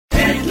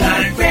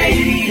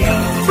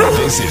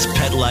This is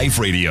Pet Life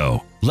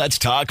Radio. Let's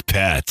talk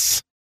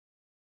pets.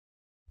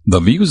 The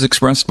views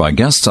expressed by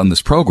guests on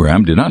this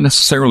program do not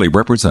necessarily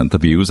represent the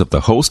views of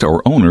the host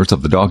or owners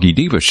of the Doggy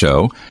Diva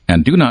show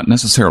and do not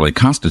necessarily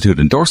constitute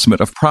endorsement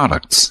of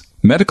products.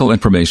 Medical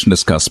information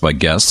discussed by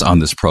guests on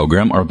this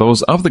program are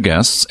those of the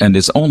guests and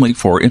is only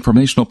for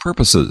informational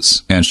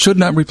purposes and should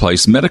not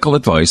replace medical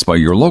advice by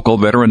your local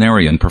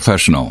veterinarian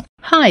professional.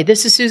 Hi,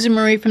 this is Susan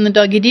Marie from the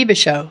Doggy Diva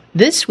show.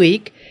 This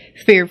week,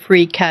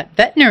 fear-free cat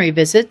veterinary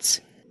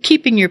visits,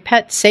 keeping your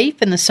pet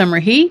safe in the summer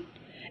heat,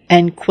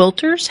 and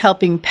quilters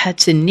helping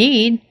pets in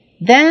need,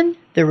 then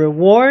the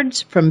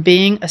rewards from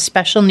being a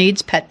special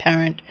needs pet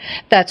parent.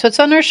 That's what's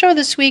on our show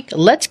this week.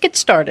 Let's get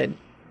started.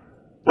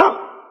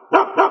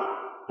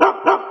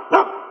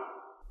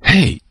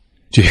 Hey,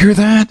 did you hear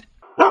that?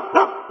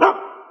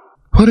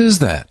 What is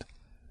that?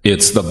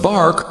 It's the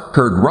bark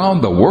heard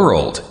round the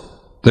world.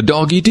 The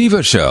Doggy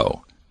Diva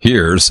show.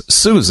 Here's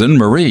Susan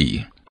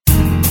Marie.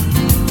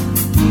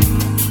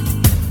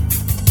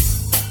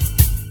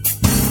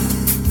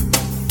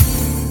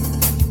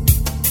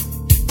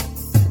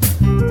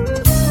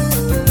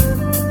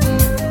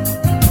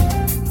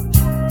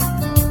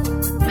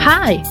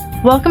 Hi,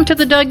 welcome to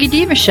the Doggy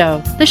Diva show,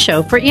 the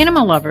show for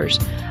animal lovers.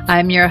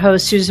 I'm your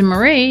host, Susan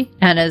Marie,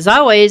 and as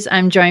always,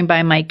 I'm joined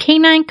by my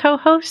canine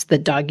co-hosts, the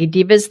Doggy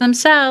Divas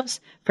themselves,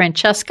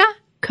 Francesca,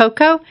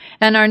 Coco,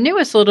 and our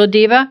newest little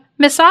diva,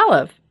 Miss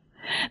Olive.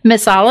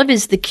 Miss Olive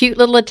is the cute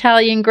little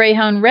Italian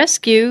Greyhound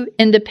rescue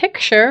in the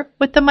picture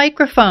with the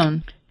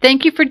microphone.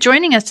 Thank you for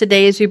joining us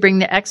today as we bring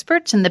the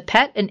experts in the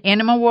pet and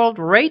animal world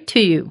right to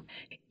you.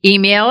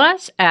 Email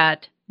us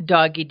at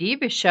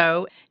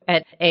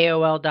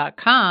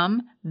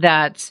doggydivashow@aol.com.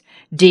 That's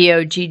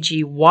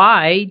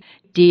DOGGYDIVA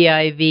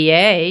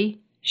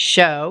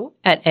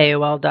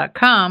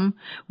show@aol.com.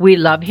 We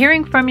love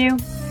hearing from you.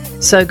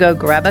 So go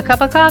grab a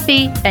cup of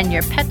coffee and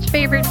your pet's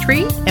favorite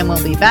treat, and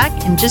we'll be back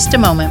in just a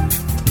moment.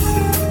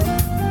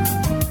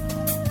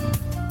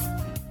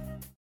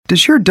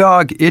 Does your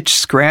dog itch,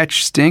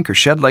 scratch, stink, or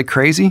shed like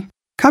crazy?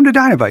 Come to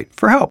Dinovite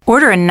for help.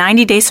 Order a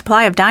 90-day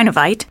supply of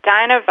Dinovite.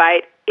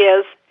 Dinovite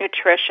is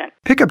nutrition.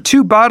 Pick up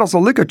 2 bottles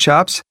of Lico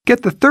Chops,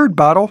 get the 3rd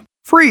bottle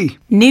free.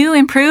 New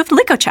improved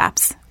Lico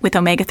Chops with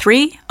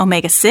omega-3,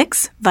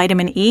 omega-6,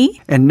 vitamin E.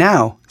 And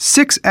now,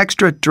 6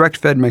 extra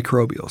direct-fed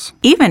microbials.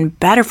 Even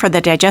better for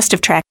the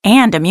digestive tract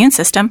and immune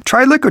system.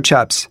 Try Lico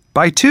Chops.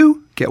 Buy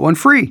 2, get 1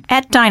 free.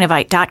 At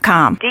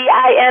Dinovite.com.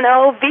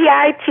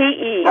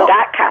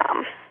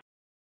 DINOVITE.com.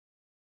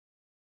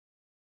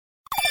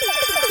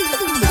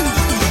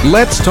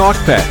 Let's Talk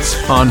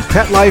Pets on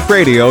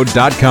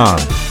PetLifeRadio.com.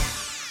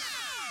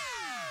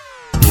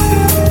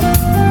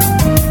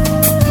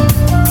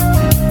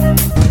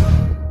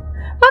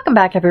 Welcome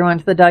back, everyone,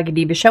 to the Doggy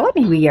Diva show. I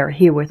mean, we are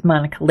here with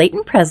Monica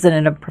Layton,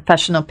 president of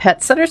Professional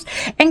Pet Sitters.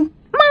 And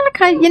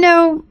Monica, you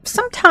know,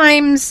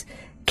 sometimes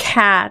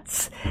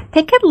cats,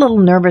 they get a little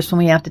nervous when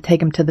we have to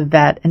take them to the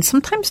vet. And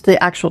sometimes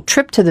the actual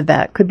trip to the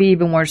vet could be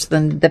even worse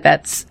than the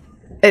vet's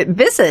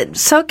visit.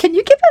 So can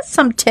you give us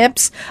some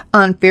tips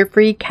on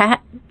fear-free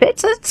cat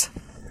visits?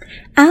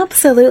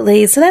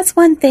 Absolutely. So that's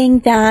one thing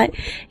that,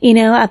 you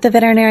know, at the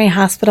veterinary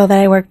hospital that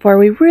I work for,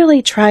 we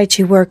really try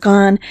to work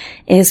on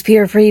is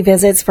fear-free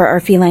visits for our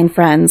feline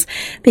friends.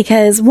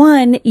 Because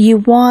one, you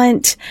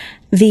want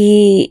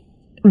the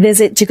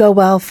visit to go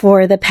well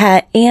for the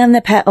pet and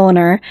the pet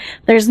owner.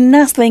 There's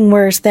nothing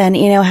worse than,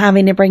 you know,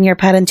 having to bring your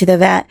pet into the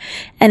vet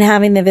and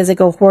having the visit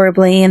go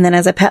horribly. And then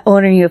as a pet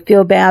owner, you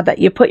feel bad that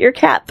you put your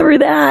cat through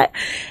that.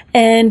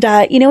 And,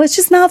 you know, it's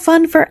just not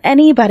fun for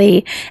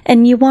anybody.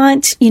 And you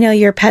want, you know,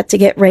 your pet to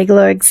get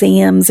regular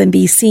exams and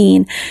be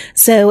seen.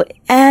 So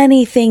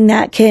anything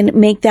that can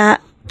make that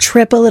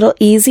trip a little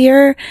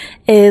easier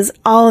is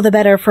all the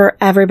better for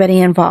everybody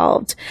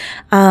involved.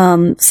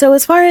 So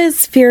as far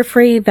as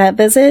fear-free vet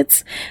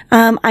visits,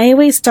 I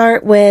always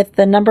start with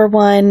the number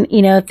one,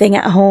 you know, thing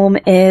at home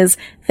is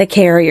the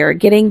carrier,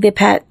 getting the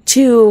pet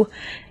to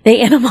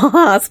the animal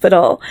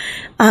hospital.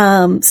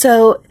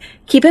 So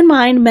keep in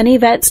mind, many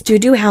vets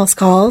do house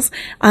calls.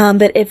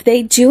 But if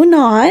they do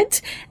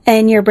not,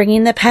 and you're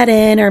bringing the pet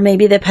in, or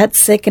maybe the pet's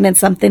sick and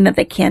it's something that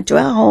they can't do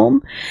at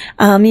home,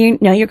 you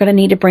know, you're going to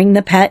need to bring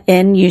the pet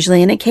in,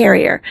 usually in a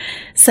carrier.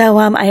 So,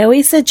 I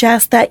always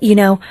suggest that, you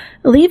know,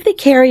 leave the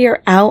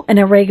carrier out in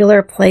a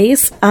regular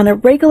place on a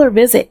regular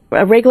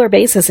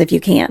basis if you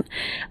can.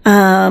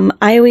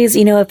 I always,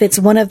 you know, if it's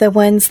one of the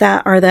ones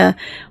that are the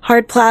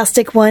hard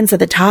plastic ones that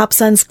the tops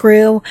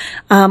unscrew,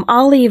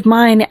 I'll leave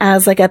mine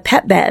as like a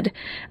pet bed,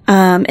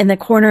 in the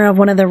corner of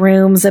one of the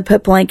rooms and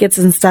put blankets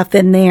and stuff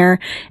in there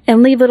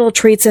and leave little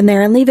treats in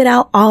there and leave it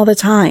out all the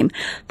time.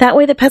 That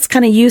way the pet's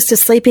kind of used to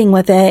sleeping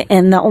with it.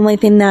 And the only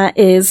thing that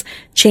is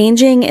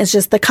changing is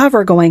just the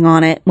cover going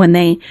on it when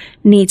they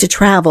need to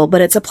travel,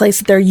 but it's a place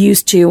that they're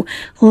used to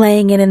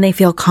laying in and they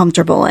feel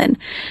comfortable in.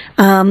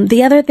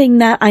 The other thing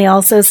that I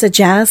also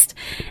suggest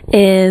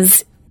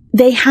is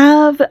they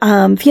have,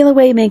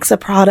 Feel-Away makes a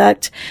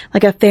product,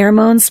 like a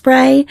pheromone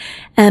spray.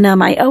 And,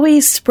 I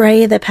always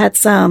spray the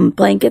pets,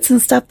 blankets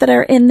and stuff that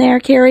are in their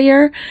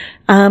carrier,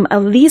 at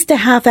least a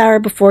half hour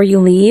before you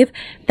leave.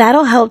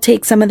 That'll help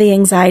take some of the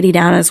anxiety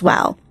down as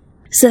well.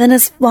 So then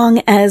as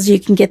long as you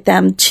can get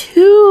them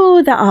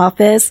to the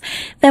office,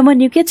 then when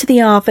you get to the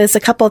office, a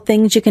couple of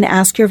things you can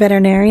ask your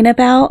veterinarian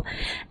about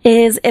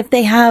is if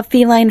they have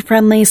feline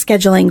friendly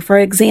scheduling. For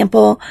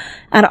example,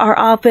 at our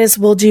office,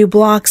 we'll do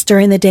blocks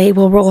during the day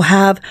where we'll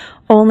have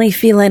only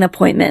feline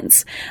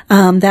appointments.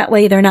 That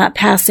way they're not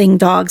passing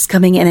dogs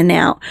coming in and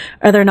out,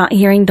 or they're not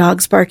hearing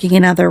dogs barking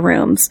in other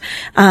rooms.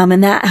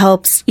 And that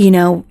helps,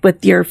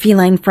 with your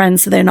feline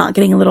friends so they're not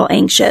getting a little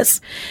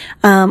anxious.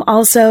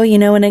 Also,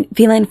 in a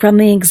feline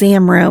friendly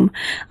exam room,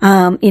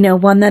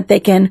 one that they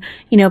can,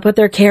 put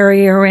their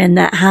carrier in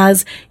that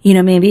has,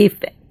 maybe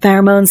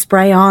pheromone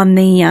spray on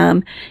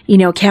the,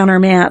 counter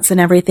mats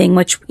and everything,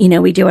 which,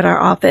 we do at our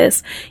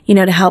office,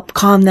 to help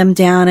calm them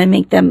down and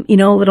make them, a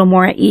little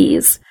more at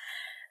ease.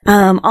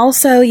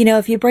 Also,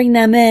 if you bring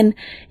them in,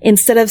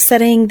 instead of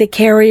setting the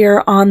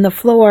carrier on the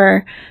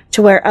floor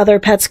to where other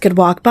pets could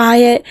walk by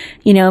it,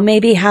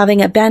 maybe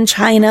having a bench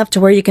high enough to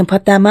where you can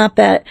put them up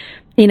at,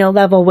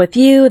 level with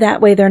you.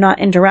 That way they're not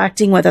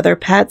interacting with other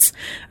pets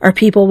or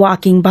people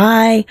walking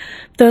by.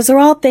 Those are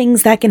all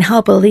things that can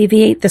help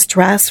alleviate the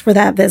stress for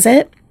that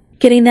visit.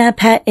 Getting that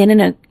pet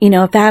in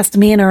a fast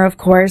manner, of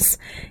course,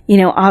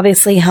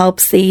 obviously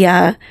helps the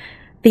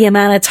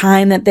amount of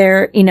time that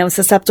they're,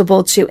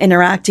 susceptible to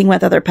interacting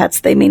with other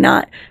pets they may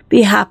not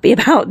be happy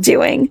about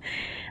doing.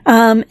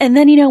 And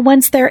then,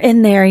 once they're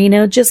in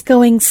there, just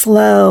going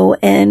slow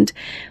and,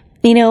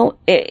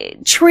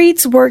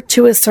 treats work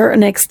to a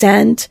certain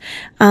extent.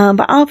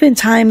 But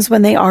oftentimes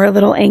when they are a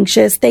little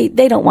anxious, they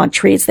don't want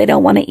treats. They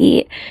don't want to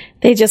eat.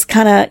 They just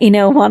kind of,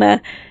 want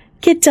to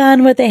get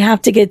done what they have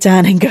to get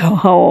done and go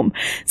home.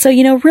 So,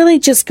 really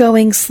just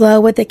going slow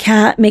with the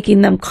cat,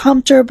 making them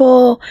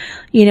comfortable,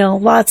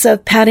 lots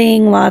of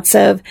petting, lots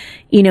of,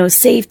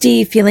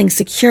 safety, feeling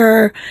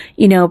secure,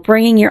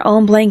 bringing your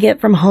own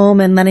blanket from home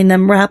and letting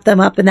them wrap them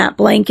up in that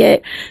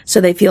blanket so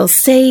they feel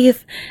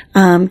safe,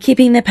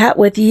 keeping the pet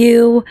with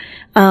you.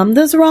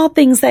 Those are all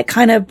things that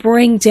kind of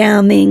bring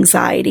down the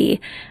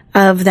anxiety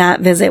of that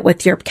visit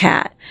with your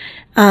cat.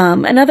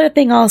 Another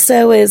thing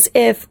also is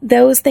if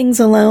those things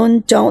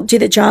alone don't do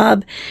the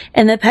job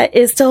and the pet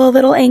is still a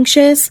little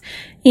anxious,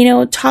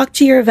 talk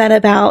to your vet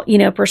about,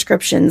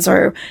 prescriptions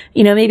or,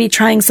 maybe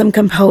trying some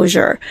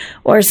composure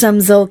or some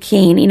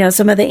Zylkene,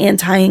 some of the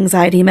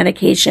anti-anxiety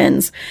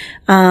medications,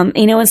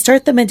 and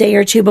start them a day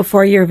or two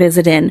before your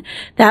visit in.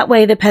 That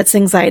way the pet's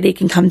anxiety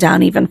can come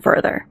down even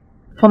further.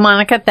 Well,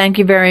 Monica, thank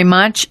you very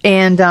much.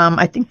 And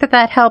I think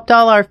that helped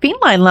all our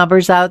feline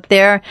lovers out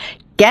there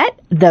get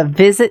the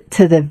visit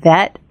to the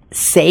vet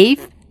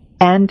safe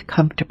and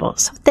comfortable.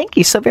 So thank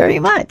you so very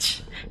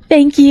much.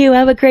 Thank you.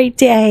 Have a great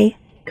day.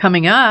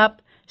 Coming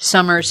up,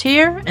 summer's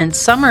here and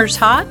summer's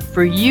hot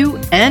for you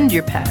and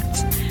your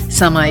pets.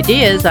 Some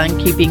ideas on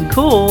keeping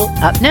cool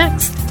up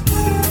next.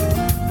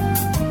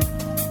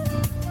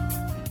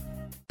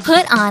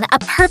 Put on a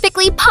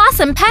perfectly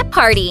pawsome pet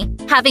party.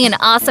 Having an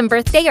awesome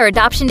birthday or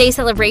adoption day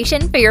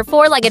celebration for your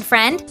four-legged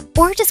friend?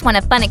 Or just want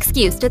a fun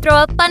excuse to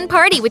throw a fun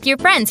party with your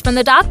friends from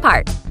the dog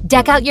park?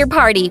 Deck out your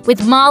party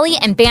with Molly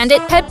and Bandit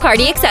Pet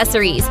Party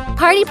accessories.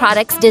 Party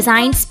products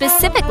designed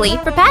specifically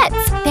for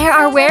pets. There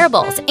are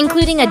wearables,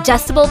 including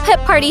adjustable pet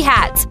party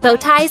hats, bow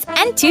ties,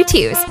 and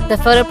tutus. The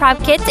photo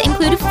prop kits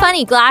include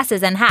funny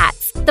glasses and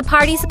hats. The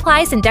party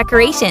supplies and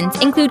decorations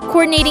include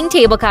coordinating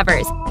table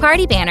covers,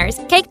 party banners,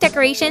 cake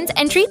decorations,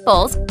 and treat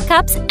bowls,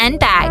 cups, and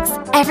bags.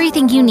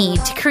 Everything you need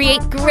to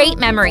create great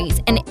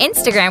memories and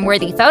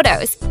Instagram-worthy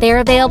photos. They're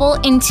available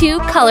in 2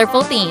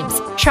 colorful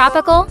themes,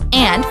 tropical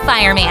and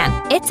fireman.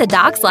 It's a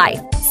dog's life.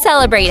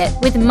 Celebrate it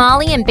with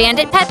Molly and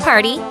Bandit Pet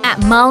Party at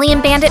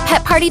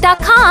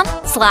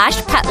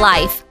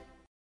mollyandbanditpetparty.com/petlife.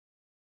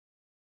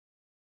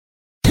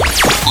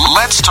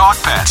 Let's talk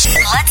pets.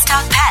 Let's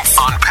talk pets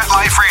On Pet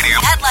Life Radio.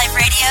 Pet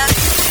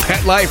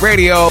Life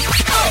Radio.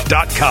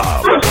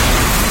 PetLifeRadio.com.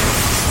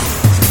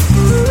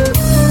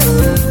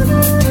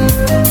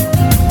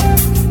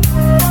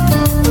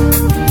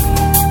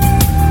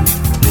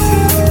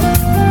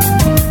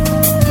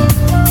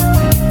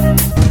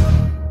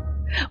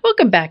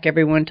 Welcome back,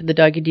 everyone, to the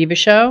Doggy Diva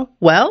Show.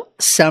 Well,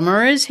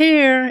 summer is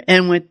here,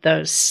 and with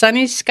those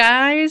sunny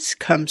skies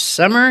comes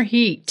summer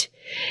heat.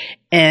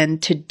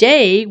 And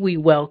today we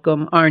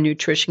welcome our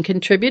nutrition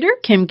contributor,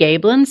 Kim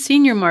Gablin,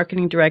 Senior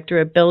Marketing Director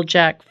at Bill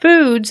Jack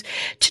Foods,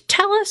 to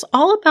tell us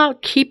all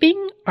about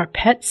keeping our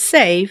pets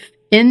safe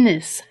in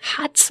this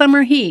hot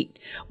summer heat.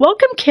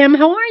 Welcome, Kim.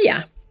 How are you?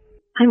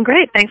 I'm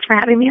great. Thanks for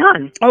having me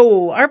on.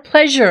 Oh, our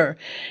pleasure.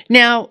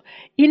 Now,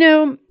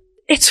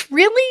 it's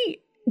really...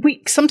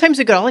 sometimes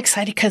we get all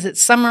excited because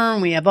it's summer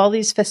and we have all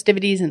these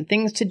festivities and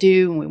things to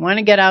do and we want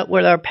to get out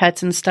with our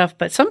pets and stuff,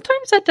 but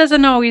sometimes that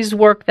doesn't always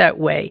work that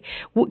way.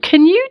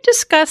 Can you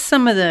discuss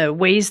some of the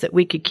ways that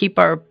we could keep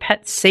our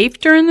pets safe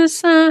during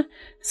this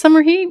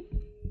summer heat?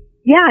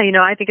 Yeah,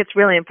 I think it's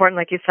really important,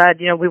 like you said,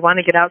 we want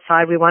to get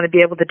outside, we want to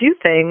be able to do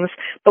things,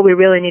 but we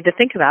really need to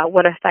think about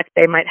what effect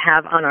they might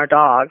have on our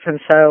dogs. And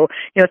so,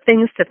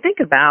 things to think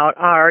about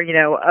are,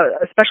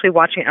 especially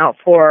watching out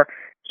for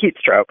heat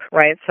stroke,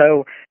 right?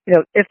 So,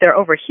 if they're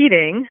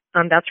overheating,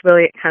 that's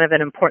really kind of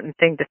an important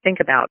thing to think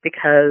about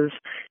because,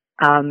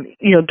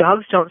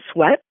 dogs don't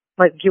sweat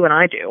like you and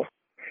I do.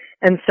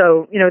 And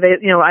so,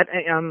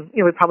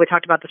 we probably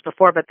talked about this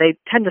before, but they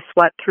tend to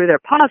sweat through their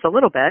paws a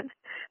little bit.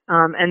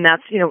 And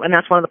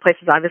that's one of the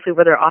places obviously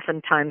where they're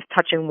oftentimes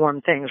touching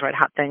warm things, right?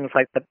 Hot things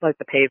like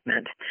the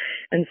pavement.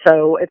 And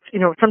so it's,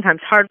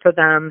 sometimes hard for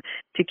them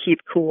to keep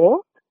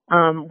cool,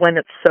 when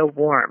it's so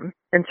warm.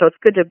 And so it's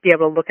good to be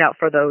able to look out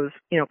for those,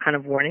 kind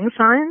of warning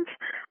signs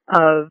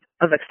of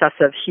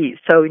excessive heat.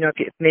 So,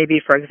 if maybe,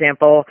 for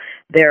example,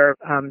 they're,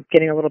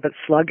 getting a little bit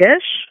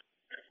sluggish,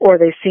 or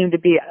they seem to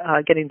be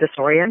getting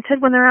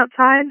disoriented when they're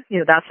outside,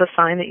 that's a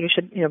sign that you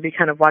should, be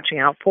kind of watching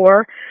out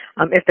for.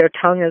 If their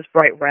tongue is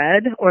bright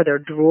red or they're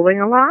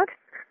drooling a lot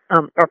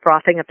or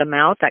frothing at the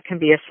mouth, that can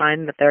be a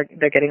sign that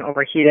they're getting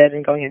overheated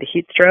and going into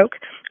heat stroke.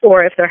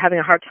 Or if they're having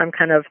a hard time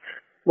kind of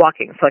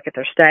walking, so like if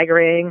they're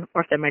staggering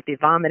or if they might be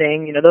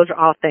vomiting, those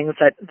are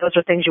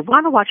things you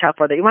want to watch out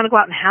for, that you want to go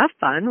out and have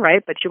fun,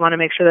 right? But you want to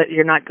make sure that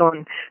you're not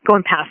going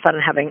past that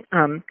and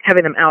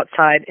having them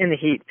outside in the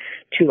heat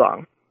too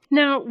long.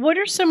 Now, what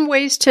are some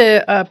ways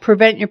to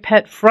prevent your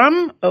pet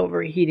from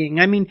overheating?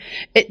 I mean,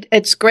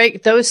 it's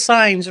great. Those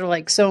signs are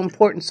like so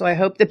important. So I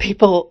hope that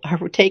people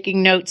are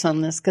taking notes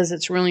on this because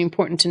it's really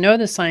important to know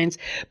the signs.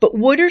 But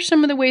what are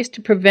some of the ways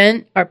to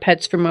prevent our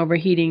pets from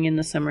overheating in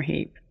the summer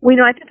heat? Well,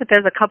 I think that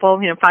there's a couple,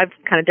 5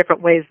 kind of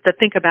different ways to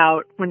think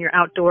about when you're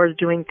outdoors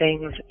doing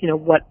things,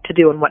 what to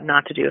do and what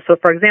not to do. So,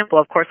 for example,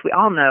 of course, we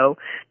all know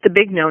the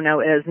big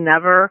no-no is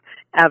never,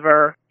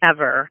 ever,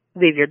 ever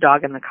leave your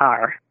dog in the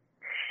car.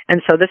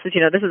 And so this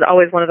is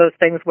always one of those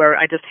things where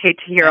I just hate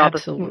to hear all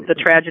the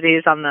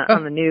tragedies on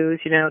the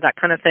news, that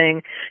kind of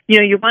thing.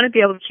 You want to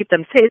be able to keep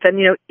them safe. And,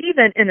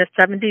 even in a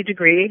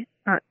 70-degree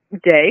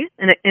day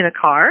in a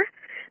car,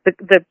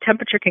 the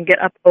temperature can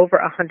get up over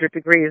 100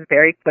 degrees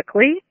very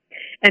quickly.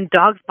 And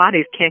dogs'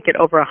 bodies can't get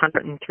over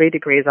 103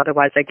 degrees.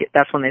 Otherwise,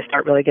 that's when they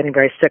start really getting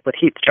very sick with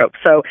heat stroke.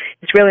 So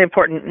it's really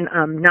important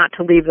not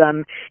to leave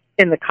them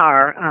in the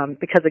car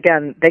because,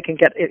 again, it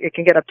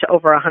can get up to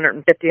over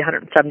 150,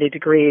 170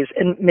 degrees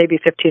in maybe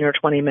 15 or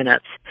 20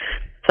 minutes.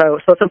 So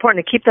it's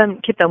important to keep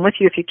them with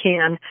you if you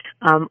can,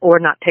 or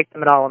not take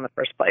them at all in the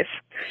first place.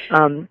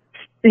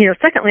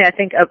 Secondly, I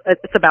think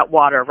it's about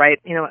water, right?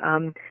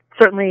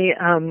 Certainly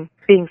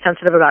being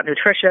sensitive about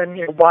nutrition.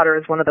 Water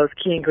is one of those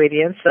key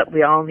ingredients that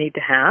we all need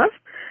to have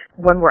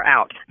when we're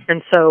out.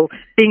 And so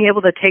being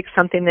able to take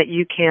something that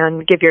you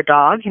can give your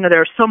dog,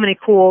 there are so many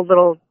cool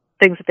little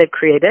things that they've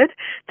created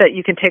that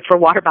you can take for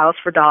water bottles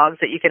for dogs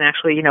that you can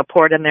actually,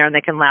 pour it in there and they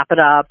can lap it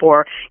up.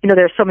 Or,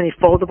 there's so many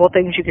foldable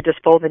things you could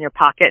just fold in your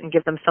pocket and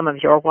give them some of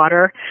your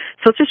water.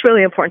 So it's just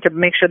really important to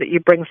make sure that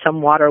you bring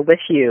some water with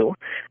you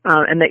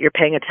and that you're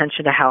paying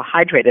attention to how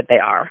hydrated they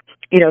are.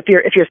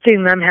 If you're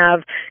seeing them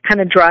have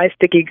kind of dry,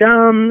 sticky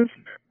gums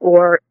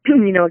or,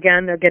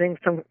 again, they're getting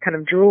some kind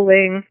of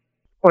drooling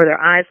or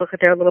their eyes look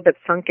like they're a little bit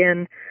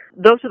sunken,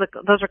 those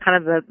are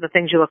kind of the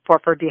things you look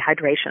for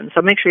dehydration.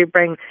 So make sure you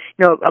bring,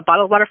 a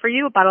bottle of water for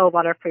you, a bottle of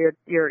water for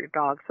your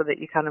dog so that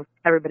you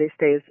everybody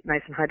stays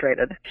nice and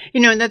hydrated.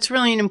 That's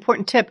really an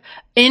important tip.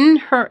 In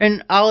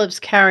Olive's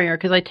carrier,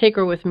 because I take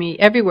her with me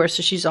everywhere,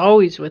 so she's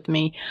always with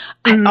me.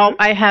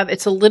 Mm-hmm.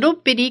 It's a little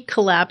bitty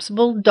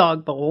collapsible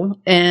dog bowl,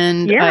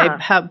 and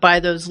I buy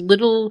those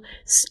little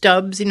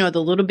stubs, the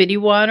little bitty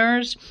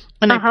waters,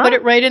 and I put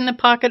it right in the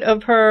pocket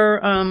of her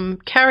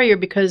carrier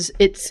because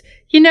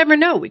you never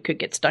know. We could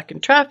get stuck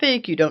in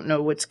traffic. You don't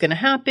know what's going to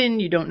happen.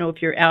 You don't know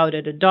if you're out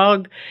at a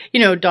dog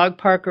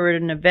park or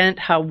at an event,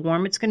 how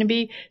warm it's going to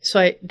be.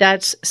 So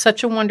that's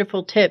such a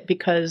wonderful tip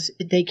because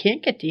they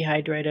can't get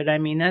dehydrated. I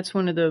mean, that's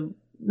one of the,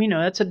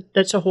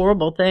 that's a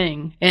horrible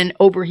thing and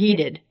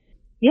overheated.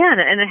 Yeah,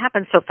 and it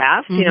happens so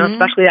fast,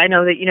 especially I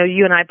know that,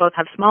 you and I both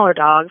have smaller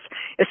dogs.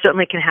 It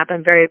certainly can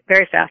happen very,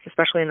 very fast,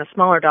 especially in a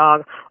smaller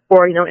dog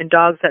or, in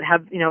dogs that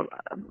have,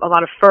 a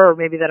lot of fur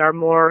maybe that are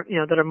more,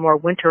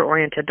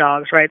 winter-oriented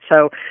dogs, right?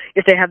 So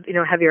if they have,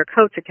 heavier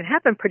coats, it can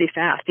happen pretty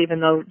fast,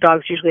 even though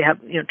dogs usually have,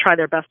 try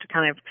their best to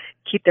kind of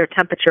keep their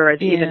temperature as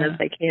even as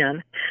they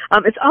can.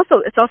 It's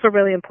also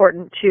really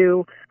important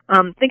to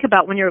think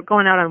about when you're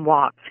going out on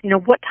walks.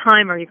 What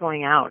time are you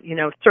going out?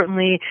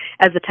 Certainly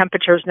as the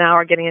temperatures now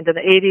are getting into the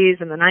 80s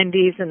and the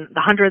 90s and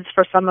the hundreds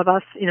for some of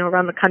us,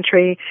 around the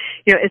country,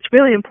 it's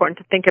really important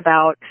to think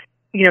about,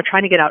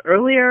 trying to get out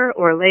earlier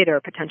or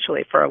later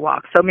potentially for a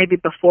walk. So maybe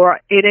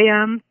before 8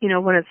 a.m.,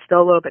 when it's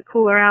still a little bit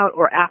cooler out,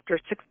 or after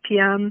 6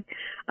 p.m.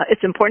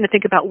 It's important to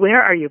think about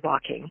where are you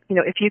walking.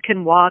 If you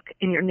can walk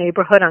in your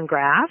neighborhood on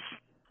grass,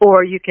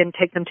 or you can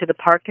take them to the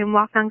park and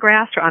walk on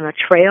grass or on a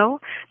trail,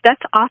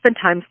 that's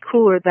oftentimes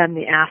cooler than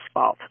the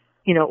asphalt,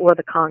 or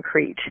the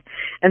concrete.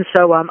 And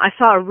so I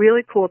saw a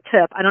really cool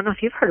tip. I don't know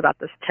if you've heard about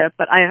this tip,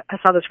 but I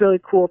saw this really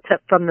cool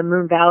tip from the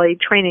Moon Valley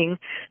Training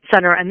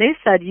Center, and they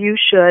said you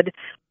should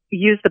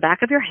use the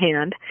back of your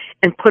hand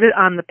and put it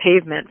on the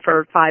pavement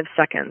for 5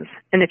 seconds.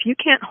 And if you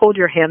can't hold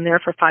your hand there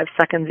for 5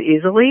 seconds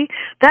easily,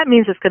 that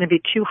means it's going to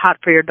be too hot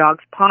for your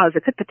dog's paws.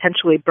 It could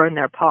potentially burn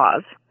their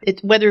paws.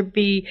 It's whether it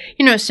be,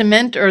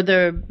 cement or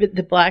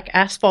the black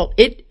asphalt,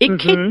 it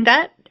can,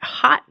 that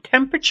hot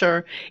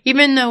temperature,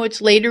 even though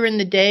it's later in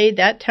the day,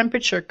 that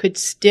temperature could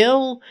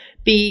still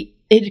be,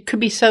 it could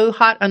be so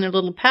hot on their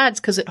little pads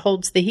because it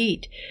holds the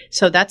heat.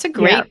 So that's a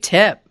great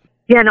tip.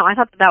 Yeah, no, I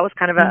thought that was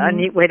kind of a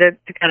neat way to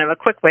kind of a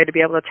quick way to be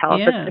able to tell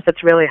if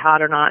it's really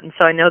hot or not. And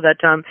so I know that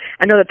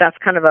that's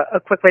kind of a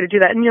quick way to do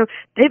that. And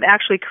they've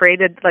actually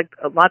created like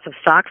lots of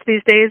socks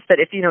these days that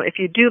if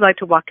you do like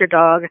to walk your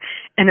dog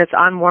and it's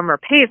on warmer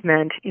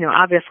pavement,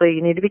 obviously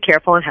you need to be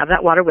careful and have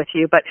that water with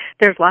you. But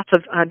there's lots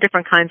of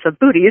different kinds of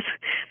booties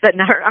that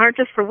aren't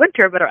just for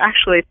winter, but are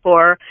actually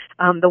for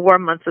the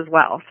warm months as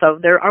well. So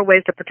there are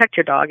ways to protect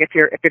your dog if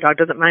your dog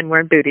doesn't mind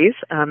wearing booties,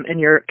 and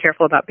you're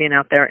careful about being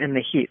out there in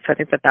the heat. So I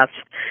think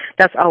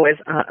that's always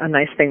a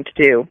nice thing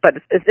to do. But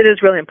it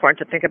is really important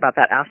to think about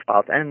that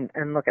asphalt and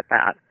look at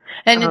that.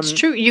 And it's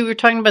true. You were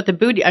talking about the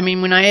booty. I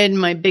mean, when I had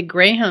my big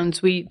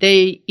greyhounds,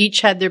 they each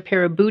had their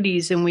pair of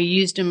booties, and we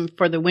used them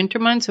for the winter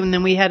months, and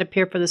then we had a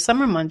pair for the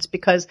summer months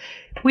because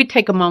we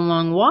take them on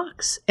long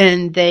walks,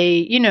 and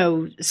they,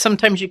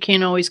 sometimes you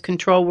can't always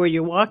control where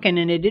you're walking,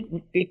 and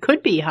it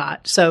could be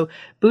hot. So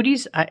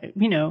booties,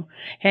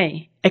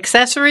 hey,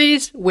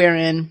 accessories, we're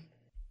in.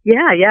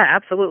 Yeah,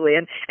 absolutely,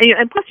 and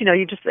plus, you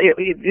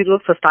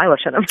look so stylish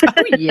in them.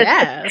 Oh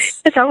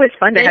yes, it's always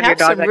fun to have your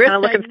dog kind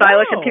of looking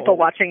stylish and people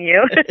watching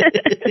you.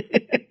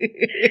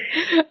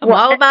 I'm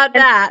all about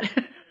that.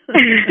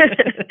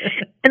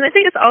 And I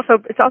think it's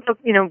also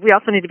we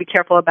also need to be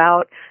careful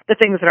about the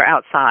things that are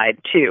outside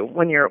too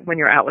when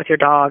you're out with your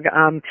dog.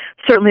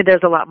 Certainly,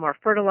 there's a lot more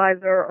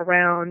fertilizer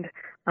around.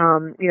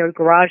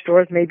 Garage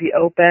doors may be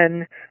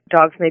open.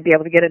 Dogs may be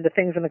able to get into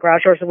things in the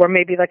garage doors, or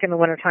maybe like in the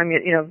wintertime,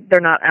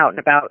 they're not out and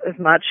about as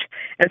much.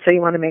 And so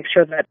you want to make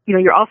sure that,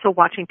 you're also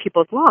watching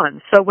people's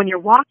lawns. So when you're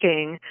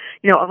walking,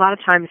 a lot of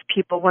times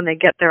people, when they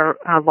get their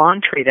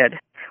lawn treated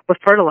with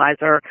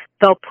fertilizer,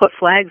 they'll put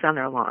flags on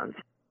their lawns.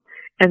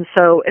 And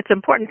so it's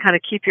important to kind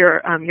of keep your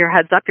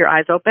heads up, your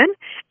eyes open,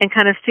 and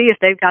kind of see if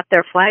they've got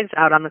their flags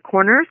out on the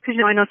corners. Because,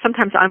 I know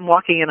sometimes I'm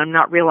walking and I'm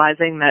not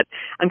realizing that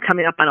I'm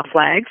coming up on a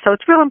flag. So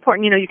it's real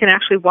important, you can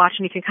actually watch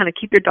and you can kind of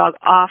keep your dog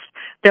off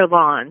their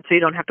lawn so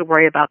you don't have to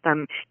worry about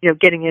them,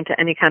 getting into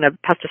any kind of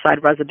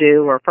pesticide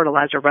residue or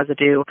fertilizer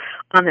residue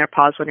on their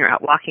paws when you're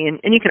out walking.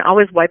 And you can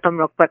always wipe them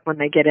real quick when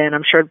they get in.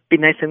 I'm sure it'd be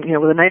nice and,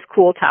 with a nice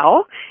cool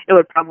towel, it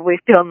would probably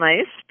feel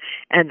nice.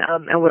 And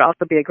would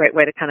also be a great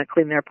way to kind of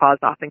clean their paws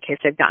off in case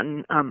they've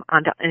gotten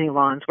onto any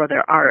lawns where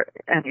there are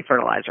any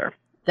fertilizer.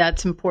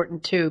 That's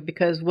important too,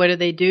 because what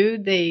do?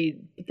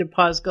 Their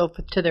paws go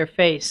to their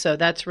face, so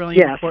that's really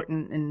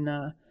important. And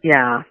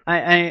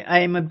I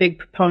am a big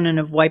proponent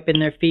of wiping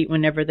their feet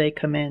whenever they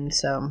come in.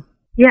 So.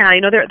 Yeah,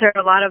 there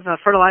are a lot of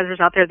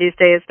fertilizers out there these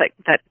days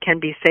that can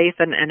be safe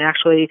and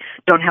actually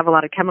don't have a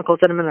lot of chemicals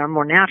in them and are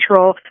more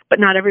natural, but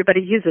not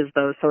everybody uses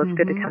those. So it's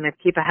good to kind of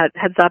keep a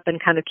heads up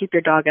and kind of keep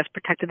your dog as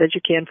protected as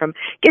you can from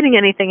getting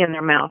anything in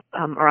their mouth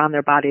or on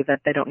their body that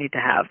they don't need to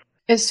have.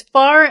 As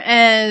far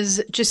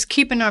as just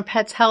keeping our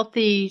pets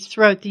healthy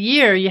throughout the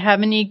year, you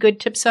have any good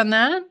tips on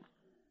that?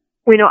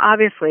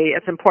 Obviously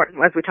it's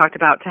important, as we talked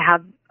about, to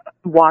have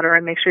water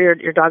and make sure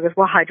your dog is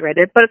well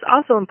hydrated, but it's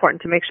also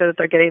important to make sure that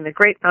they're getting the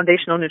great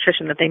foundational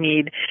nutrition that they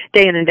need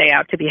day in and day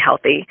out to be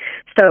healthy.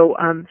 So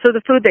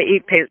the food they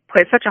eat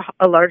plays such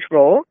a large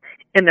role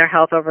in their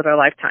health over their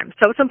lifetime.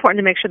 So it's important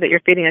to make sure that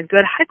you're feeding a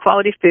good,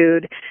 high-quality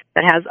food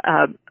that has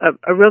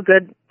a real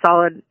good,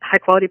 solid,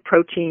 high-quality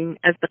protein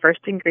as the first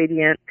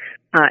ingredient,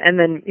 and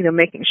then,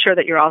 making sure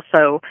that you're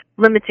also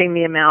limiting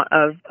the amount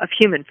of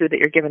human food that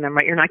you're giving them,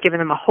 right? You're not giving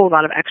them a whole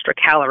lot of extra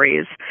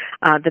calories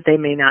that they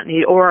may not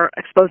need, or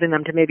exposing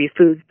them to maybe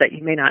foods that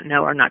you may not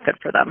know are not good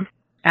for them.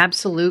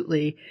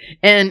 Absolutely.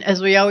 And as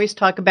we always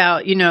talk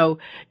about,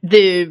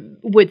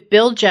 with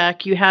Bill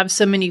Jack, you have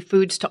so many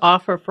foods to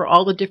offer for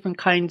all the different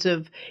kinds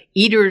of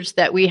eaters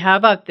that we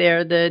have out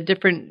there, the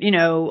different,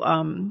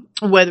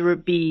 whether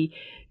it be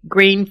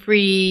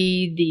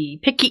grain-free, the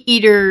picky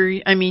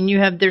eater. I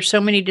mean, there's so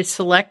many to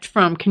select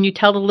from. Can you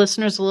tell the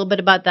listeners a little bit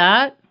about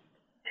that?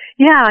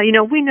 Yeah,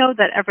 we know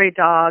that every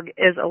dog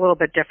is a little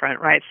bit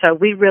different, right? So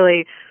we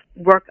really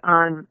work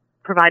on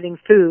providing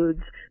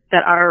foods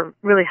that are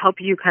really help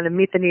you kind of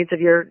meet the needs of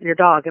your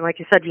dog. And like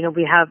you said,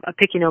 we have a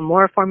Picky No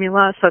More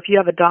formula. So if you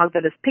have a dog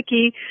that is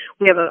picky,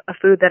 we have a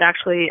food that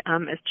actually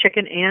is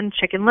chicken and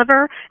chicken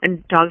liver.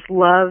 And dogs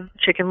love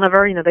chicken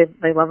liver.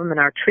 They love them in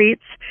our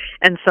treats.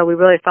 And so we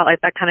really felt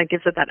like that kind of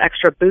gives it that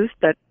extra boost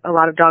that a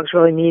lot of dogs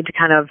really need to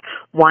kind of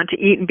want to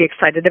eat and be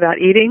excited about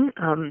eating.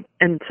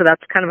 And so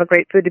that's kind of a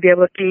great food to be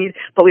able to feed.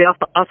 But we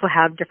also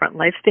have different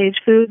life stage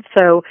foods.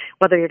 So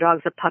whether your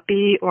dog's a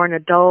puppy or an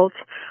adult,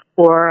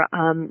 or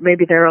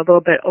maybe they're a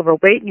little bit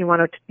overweight and you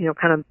want to,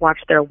 kind of watch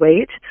their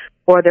weight,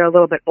 or they're a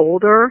little bit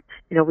older,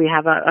 we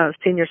have a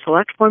senior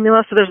select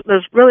formula. So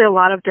there's really a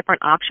lot of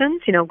different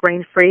options,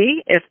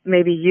 grain-free if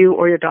maybe you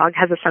or your dog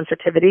has a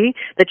sensitivity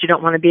that you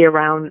don't want to be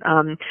around,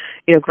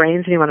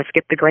 grains and you want to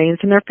skip the grains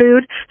in their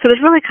food. So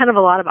there's really kind of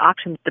a lot of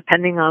options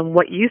depending on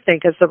what you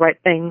think is the right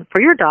thing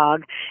for your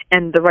dog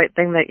and the right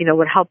thing that,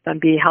 would help them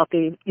be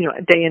healthy,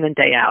 day in and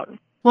day out.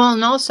 Well,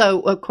 and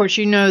also, of course,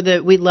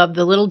 that we love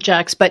the Little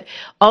Jacks, but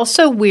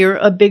also we're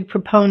a big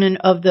proponent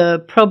of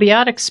the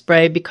probiotic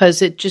spray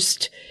because it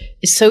just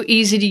is so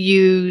easy to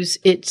use.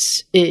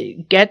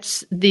 It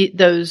gets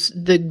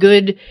the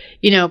good,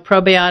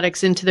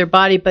 probiotics into their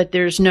body, but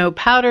there's no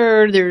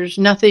powder, there's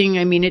nothing.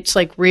 I mean, it's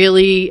like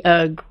really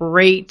a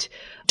great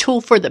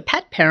tool for the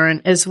pet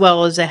parent as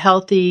well as a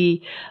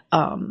healthy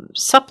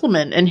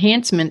supplement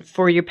enhancement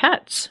for your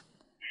pets.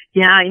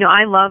 Yeah,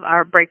 I love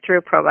our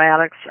Breakthrough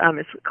Probiotics.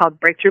 It's called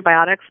Breakthrough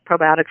Biotics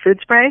Probiotic Food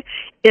Spray.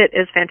 It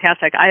is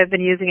fantastic. I have been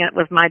using it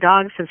with my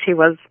dog since he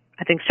was,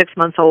 I think, 6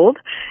 months old,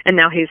 and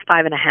now he's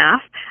 5.5.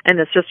 And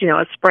it's just,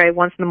 a spray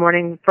once in the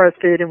morning for his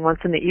food and once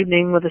in the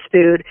evening with his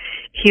food.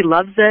 He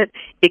loves it.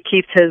 It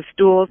keeps his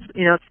stools,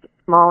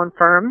 small and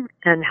firm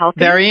and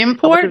healthy. Very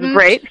important. Which is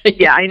great.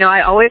 Yeah,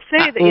 I always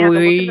say that you have to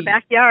look in the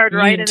backyard,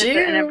 right?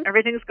 And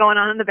everything's going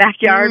on in the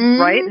backyard,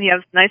 right? And you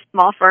have nice,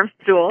 small, firm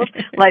stools.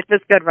 Life is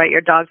good, right?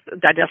 Your dog's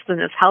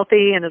digestion is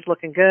healthy and is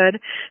looking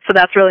good. So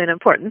that's really an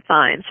important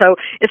sign. So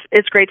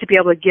it's great to be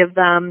able to give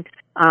them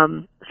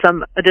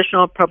some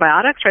additional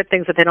probiotics, right?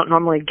 Things that they don't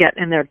normally get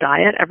in their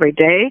diet every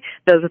day.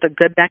 Those are the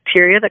good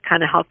bacteria that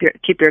kind of help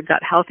keep your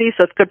gut healthy.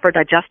 So it's good for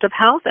digestive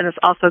health, and it's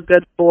also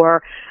good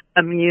for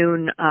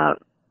immune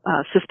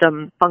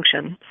system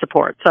function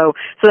support. So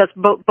that's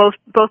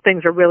both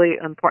things are really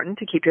important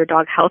to keep your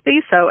dog healthy.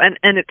 So and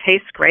it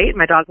tastes great.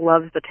 My dog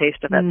loves the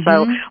taste of it. Mm-hmm.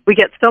 So we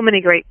get so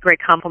many great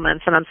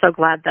compliments, and I'm so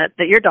glad that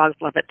your dogs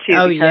love it too.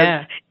 Oh,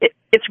 because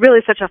it's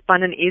really such a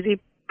fun and easy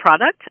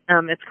product.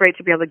 It's great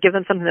to be able to give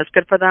them something that's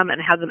good for them and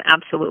have them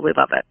absolutely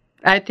love it.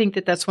 I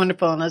think that's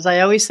wonderful. And as I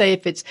always say,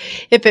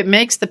 if it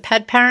makes the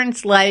pet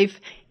parent's life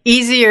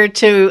easier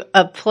to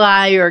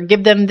apply or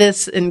give them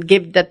this and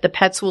give that the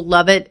pets will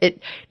love it,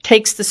 it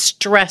takes the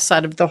stress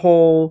out of the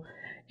whole,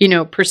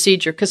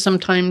 procedure. Because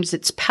sometimes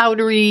it's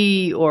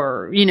powdery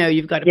or,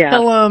 you've got to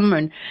pill them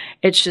and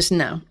it's just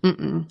no.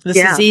 This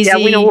is easy. Yeah,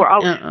 we know we're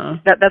always,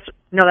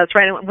 that's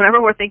right. And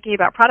whenever we're thinking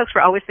about products,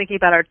 we're always thinking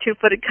about our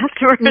 2-footed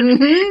customers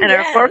and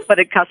our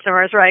 4-footed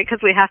customers, right?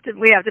 Because we have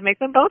to make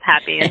them both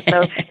happy. And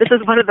so this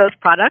is one of those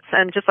products,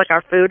 and just like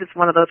our food, it's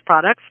one of those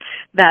products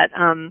that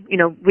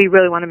we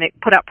really want to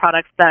put out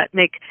products that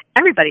make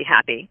everybody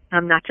happy,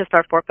 not just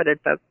our 4-footed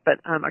folks, but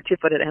our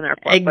 2-footed and our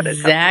 4-footed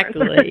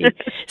Exactly.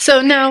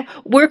 So now,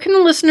 where can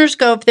the listeners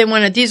go if they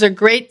want to? These are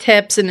great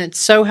tips, and it's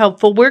so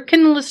helpful. Where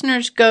can the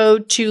listeners go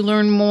to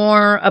learn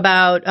more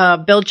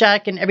about Bill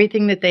Jack and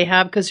everything that they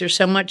have? Because there's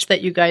so much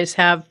that you guys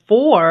have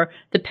for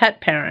the pet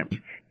parent.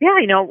 Yeah,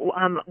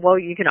 well,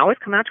 you can always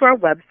come out to our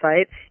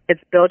website.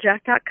 It's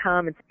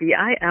billjack.com. It's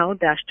bil-jac.com.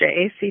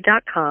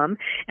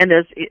 And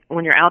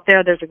when you're out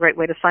there, there's a great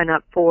way to sign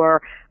up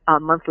for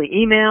monthly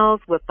emails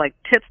with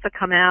tips that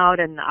come out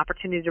and the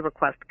opportunity to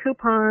request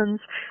coupons.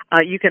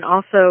 You can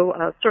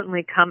also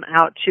certainly come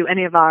out to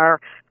any of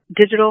our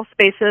digital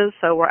spaces.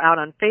 So we're out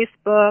on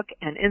Facebook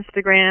and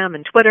Instagram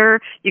and Twitter.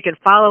 You can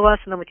follow us,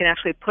 and then we can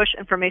actually push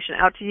information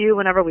out to you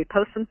whenever we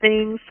post some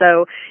things.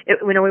 So,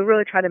 we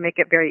really try to make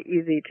it very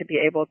easy to be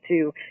able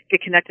to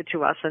get connected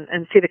to us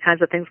and see the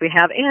kinds of things we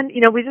have. And,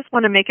 we just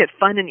want to make it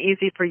fun and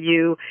easy for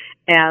you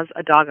as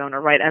a dog owner,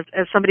 right?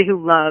 As somebody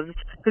who's,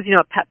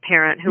 a pet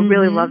parent who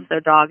really loves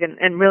their dog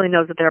and really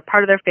knows that they're a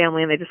part of their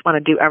family and they just want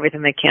to do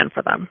everything they can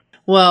for them.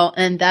 Well,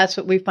 and that's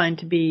what we find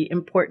to be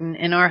important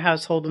in our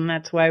household, and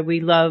that's why we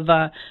love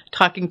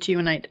talking to you.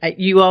 And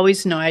you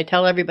always know, I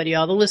tell everybody,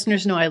 all the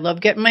listeners know, I love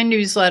getting my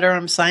newsletter.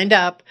 I'm signed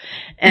up,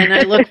 and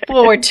I look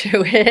forward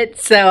to it.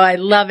 So I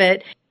love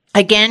it.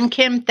 Again,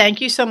 Kim,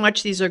 thank you so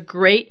much. These are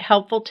great,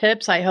 helpful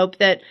tips. I hope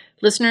that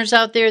listeners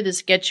out there,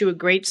 this gets you a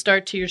great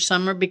start to your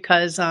summer,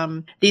 because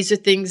these are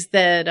things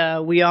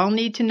that we all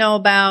need to know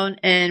about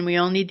and we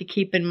all need to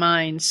keep in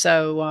mind.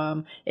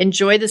 So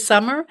enjoy the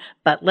summer,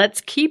 but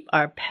let's keep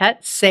our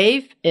pets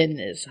safe in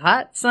this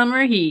hot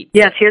summer heat.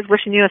 Yes, here's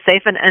wishing you a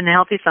safe and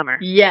healthy summer.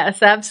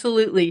 Yes,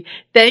 absolutely.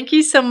 Thank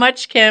you so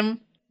much, Kim.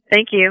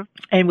 Thank you.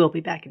 And we'll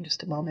be back in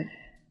just a moment.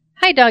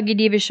 Hi, Doggy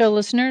Diva Show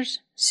listeners.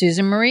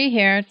 Susan Marie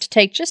here to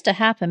take just a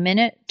half a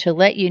minute to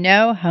let you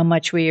know how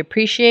much we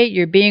appreciate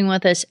your being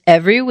with us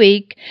every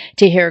week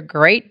to hear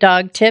great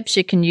dog tips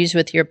you can use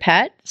with your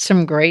pet,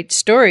 some great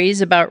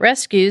stories about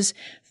rescues,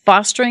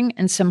 fostering,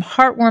 and some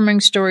heartwarming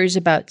stories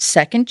about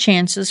second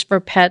chances for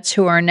pets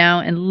who are now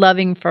in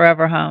loving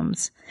forever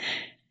homes.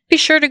 Be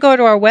sure to go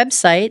to our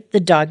website,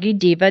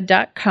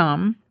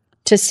 thedoggydiva.com,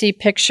 to see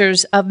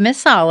pictures of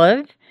Miss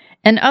Olive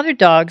and other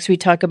dogs we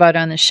talk about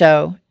on the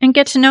show and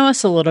get to know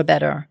us a little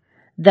better.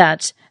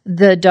 That's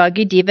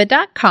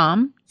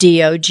thedoggydiva.com,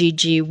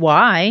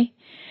 DOGGY.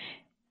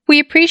 We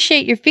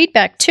appreciate your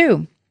feedback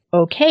too.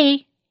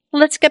 Okay,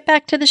 let's get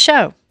back to the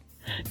show.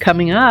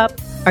 Coming up,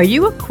 are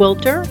you a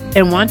quilter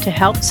and want to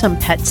help some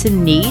pets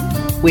in need?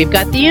 We've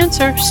got the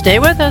answer. Stay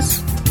with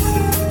us.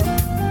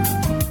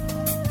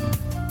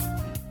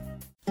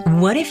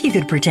 What if you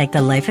could protect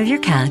the life of your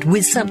cat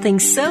with something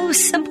so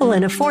simple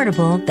and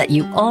affordable that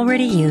you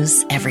already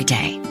use every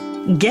day?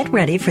 Get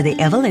ready for the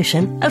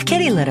evolution of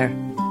kitty litter.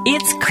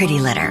 It's Pretty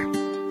Litter.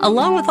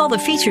 Along with all the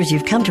features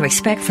you've come to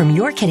expect from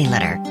your kitty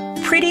litter,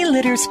 Pretty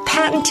Litter's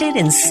patented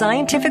and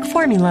scientific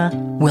formula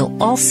will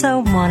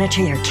also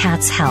monitor your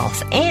cat's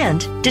health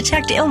and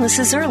detect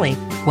illnesses early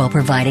while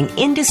providing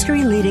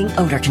industry-leading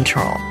odor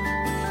control.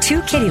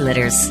 2 kitty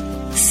litters,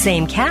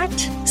 same cat,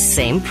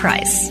 same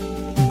price.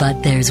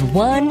 But there's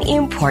one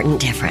important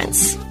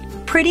difference.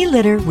 Pretty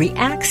Litter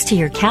reacts to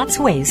your cat's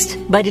waste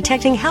by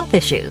detecting health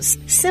issues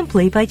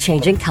simply by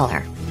changing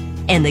color.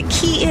 And the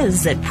key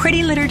is that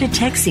Pretty Litter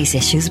detects these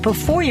issues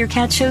before your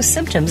cat shows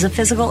symptoms of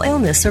physical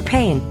illness or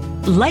pain,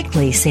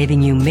 likely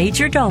saving you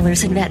major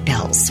dollars in vet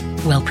bills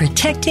while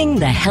protecting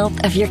the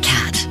health of your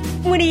cat.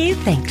 What do you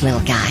think,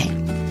 little guy?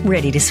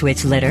 Ready to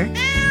switch litter?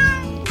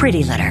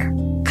 Pretty Litter.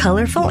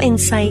 Colorful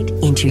insight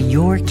into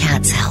your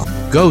cat's health.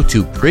 Go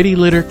to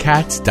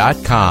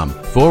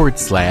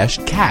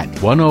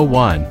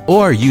prettylittercats.com/cat101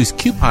 or use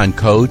coupon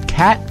code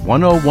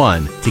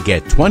CAT101 to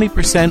get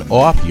 20%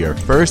 off your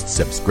first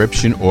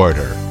subscription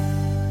order.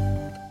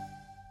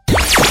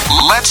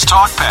 Let's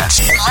talk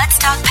pets. Let's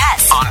talk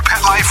pets On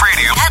Pet Life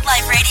Radio. Pet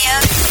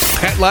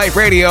Life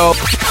Radio.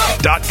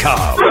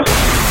 PetLifeRadio.com.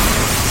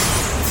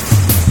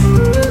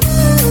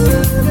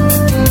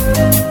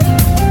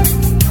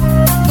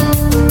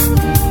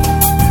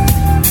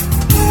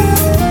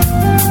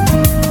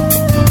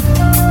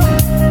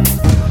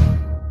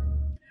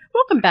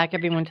 Welcome back,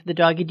 everyone, to the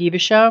Doggy Diva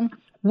Show.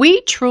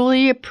 We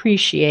truly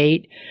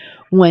appreciate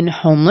when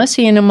homeless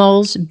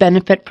animals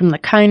benefit from the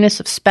kindness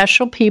of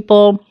special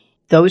people,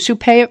 those who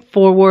pay it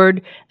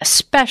forward,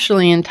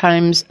 especially in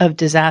times of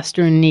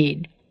disaster and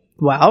need.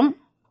 Well,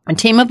 a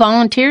team of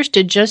volunteers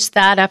did just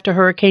that after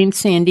Hurricane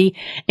Sandy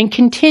and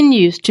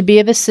continues to be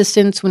of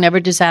assistance whenever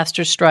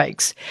disaster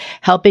strikes,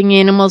 helping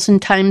animals in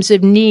times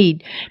of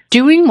need,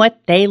 doing what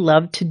they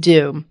love to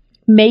do,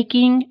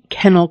 making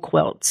kennel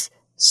quilts.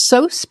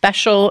 So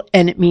special,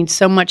 and it means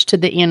so much to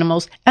the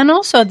animals and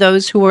also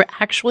those who are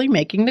actually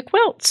making the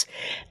quilts.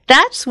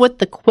 That's what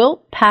the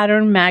Quilt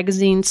Pattern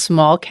Magazine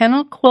Small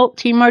Kennel Quilt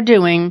team are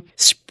doing,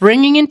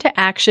 springing into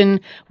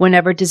action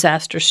whenever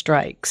disaster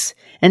strikes.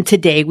 And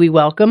today we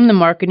welcome the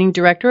marketing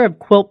director of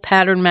Quilt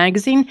Pattern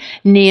Magazine,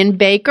 Nan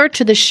Baker,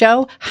 to the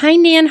show. Hi,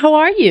 Nan. How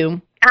are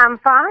you? I'm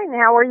fine.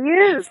 How are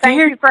you? Thank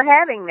you for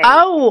having me.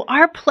 Oh,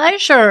 our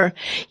pleasure.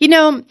 You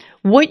know,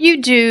 what you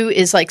do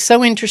is like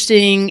so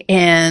interesting.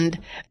 And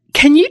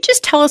can you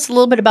just tell us a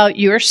little bit about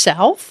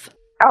yourself?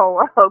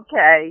 Oh,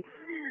 okay.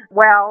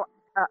 Well,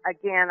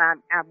 again, I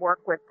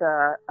work with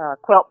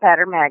Quilt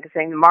Pattern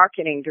Magazine, the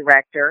marketing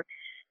director.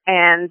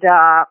 And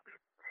the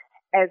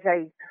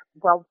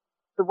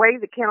way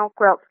the kennel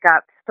quilts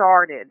got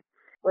started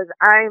was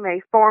I'm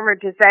a former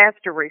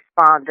disaster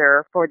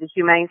responder for the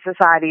Humane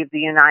Society of the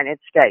United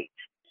States.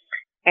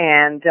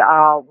 And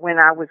when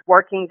I was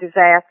working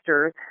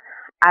disasters,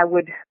 I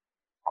would,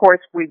 of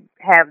course, we'd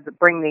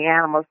bring the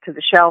animals to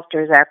the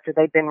shelters after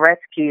they'd been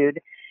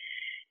rescued.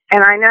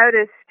 And I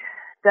noticed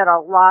that a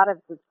lot of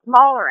the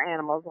smaller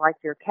animals, like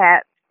your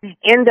cats,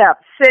 end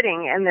up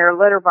sitting in their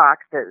litter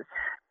boxes.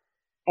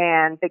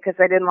 And because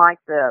they didn't like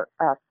the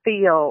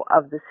feel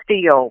of the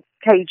steel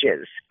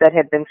cages that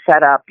had been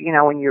set up, you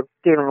know, when you're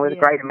dealing with a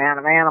great amount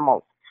of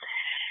animals.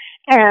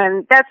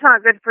 And that's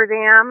not good for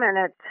them.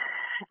 And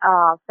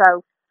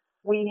so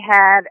we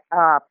had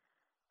an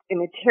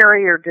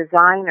interior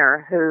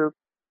designer who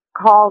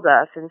called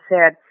us and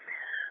said,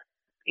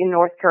 in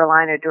North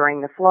Carolina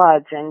during the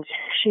floods, and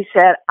she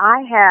said,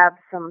 I have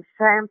some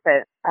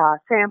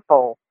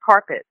sample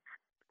carpets.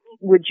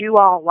 Would you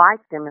all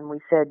like them? And we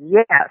said,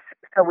 yes.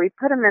 So we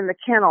put them in the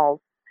kennels,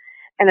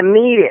 and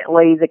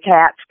immediately the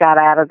cats got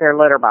out of their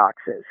litter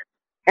boxes.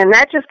 And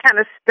that just kind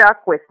of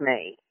stuck with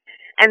me.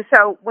 And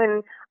so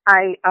when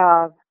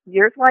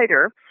years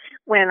later,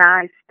 when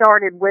I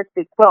started with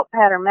the Quilt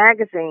Pattern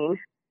Magazine,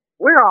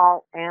 we're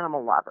all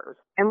animal lovers,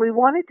 and we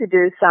wanted to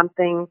do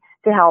something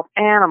to help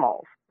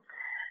animals.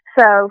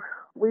 So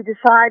we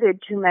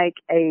decided to make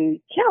a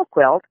kennel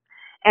quilt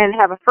and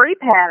have a free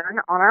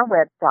pattern on our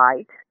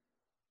website.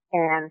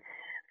 And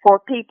for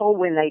people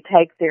when they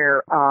take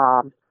their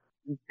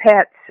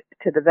pets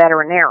to the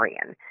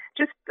veterinarian,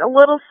 just a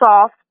little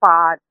soft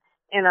spot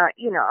in a,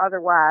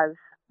 otherwise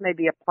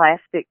maybe a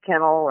plastic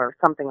kennel or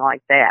something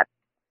like that.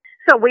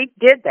 So we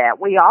did that.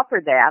 We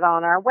offered that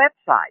on our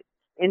website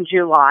in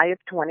July of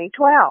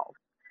 2012.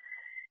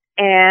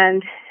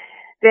 And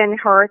then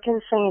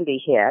Hurricane Sandy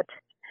hit.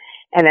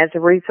 And as a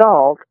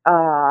result,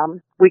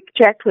 we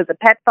checked with the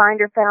Pet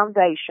Finder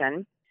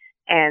Foundation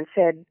and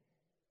said,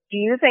 do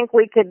you think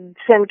we could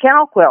send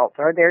kennel quilts?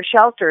 Are there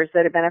shelters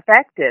that have been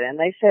affected? And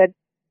they said,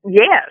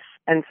 yes.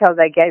 And so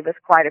they gave us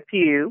quite a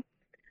few,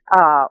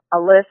 a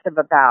list of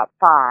about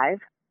 5.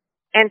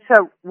 And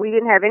so we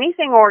didn't have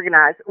anything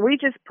organized. We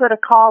just put a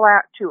call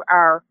out to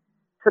our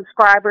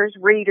subscribers,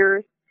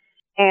 readers,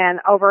 and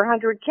over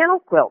 100 kennel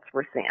quilts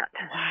were sent.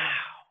 Wow.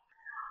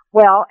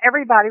 Well,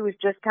 everybody was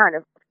just kind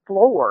of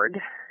floored,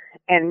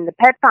 and the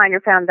Pet Finder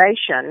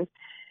Foundation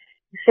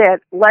said,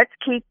 let's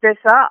keep this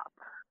up.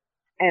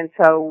 And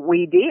so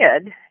we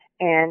did,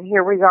 and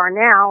here we are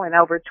now, and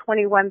over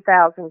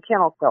 21,000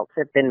 kennel quilts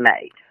have been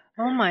made.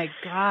 Oh, my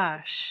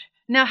gosh.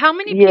 Now, how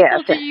many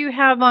people do you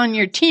have on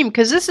your team?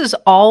 Because this is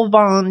all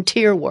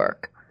volunteer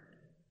work.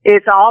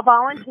 It's all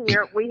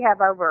volunteer. We have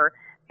over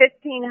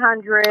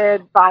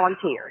 1,500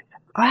 volunteers.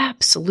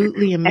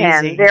 Absolutely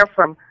amazing. And they're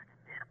from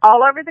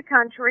all over the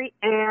country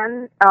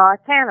and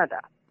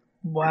Canada.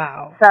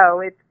 Wow. So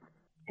it's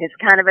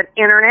kind of an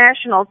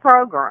international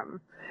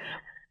program.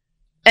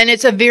 And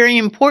it's a very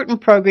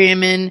important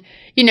program. And,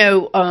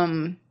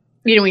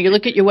 when you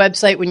look at your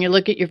website, when you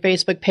look at your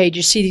Facebook page,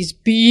 you see these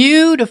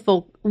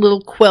beautiful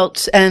little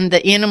quilts, and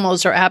the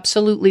animals are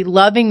absolutely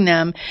loving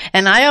them.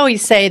 And I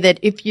always say that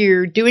if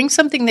you're doing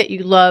something that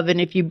you love,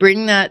 and if you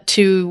bring that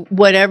to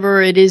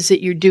whatever it is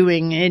that you're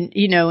doing, and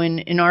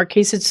in our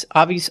case, it's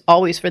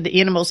always for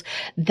the animals,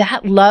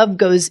 that love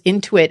goes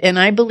into it. And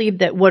I believe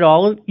that what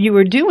all of you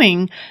are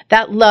doing,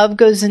 that love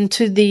goes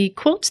into the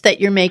quilts that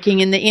you're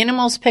making, and the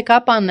animals pick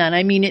up on that.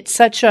 I mean, it's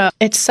such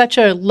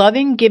a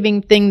loving,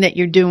 giving thing that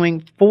you're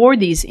doing for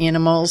these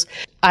animals.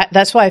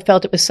 That's why I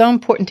felt it was so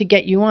important to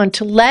get you on,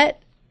 to let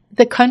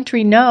the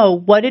country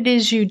know what it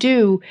is you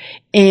do.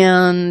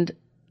 And,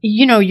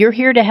 you're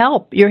here to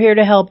help. You're here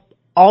to help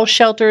all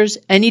shelters,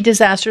 any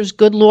disasters.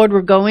 Good Lord,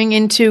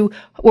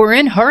 we're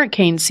in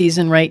hurricane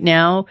season right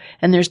now,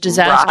 and there's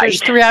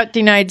disasters throughout the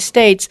United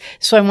States.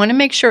 So I want to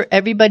make sure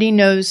everybody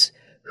knows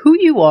who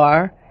you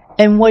are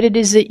and what it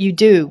is that you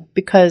do,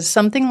 because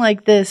something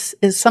like this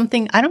is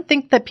something I don't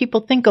think that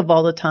people think of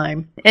all the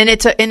time. And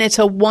it's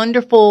a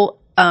wonderful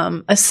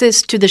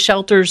assist to the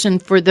shelters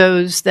and for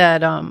those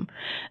that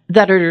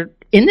are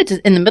in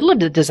the middle of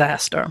the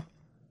disaster.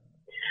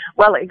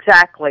 Well,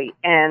 exactly.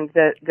 And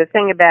the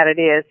thing about it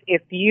is,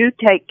 if you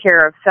take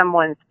care of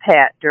someone's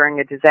pet during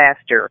a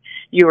disaster,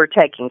 you are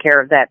taking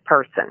care of that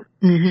person,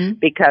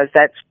 because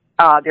that's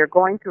they're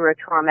going through a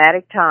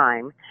traumatic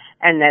time,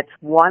 and that's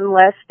one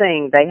less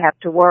thing they have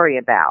to worry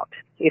about.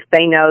 If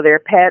they know their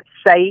pet's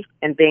safe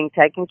and being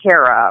taken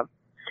care of,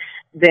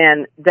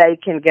 then they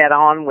can get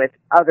on with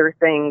other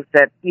things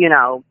that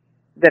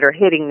are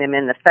hitting them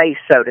in the face,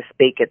 so to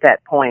speak, at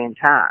that point in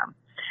time,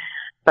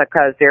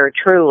 because they're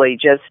truly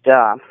just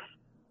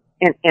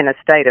in a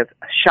state of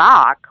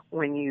shock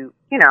when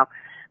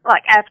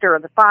like after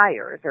the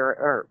fires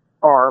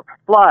or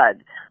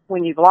flood,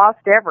 when you've lost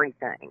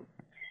everything.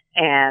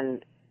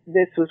 And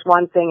this was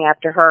one thing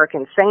after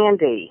Hurricane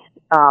Sandy.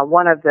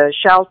 One of the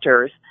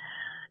shelters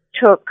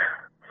took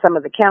some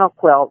of the kennel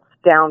quilts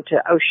down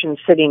to Ocean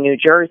City, New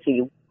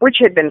Jersey, which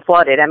had been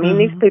flooded. I mean,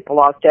 these people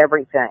lost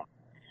everything.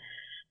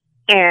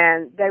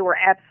 And they were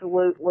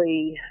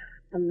absolutely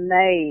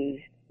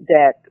amazed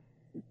that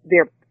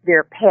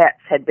their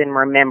pets had been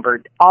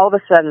remembered. All of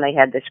a sudden, they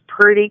had this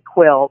pretty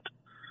quilt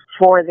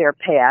for their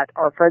pet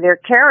or for their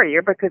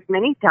carrier, because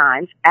many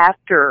times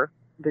after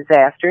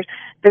disasters,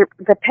 the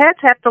pets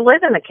have to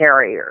live in the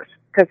carriers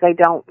because they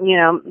don't,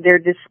 they're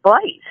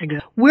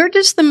displaced. Where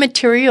does the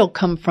material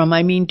come from?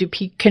 I mean,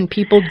 can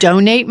people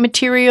donate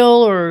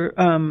material, or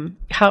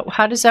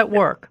how does that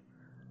work?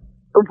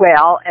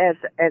 Well, as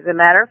a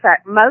matter of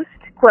fact, most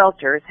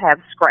quilters have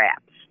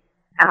scraps.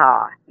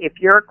 If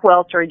you're a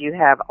quilter, you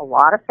have a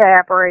lot of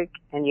fabric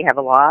and you have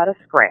a lot of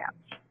scraps.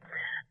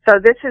 So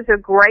this is a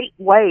great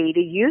way to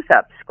use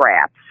up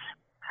scraps,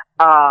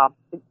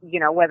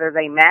 whether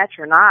they match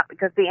or not,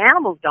 because the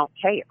animals don't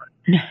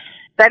care.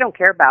 They don't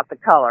care about the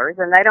colors,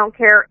 and they don't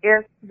care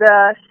if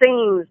the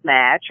seams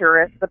match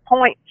or if the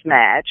points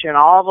match and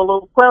all the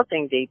little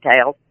quilting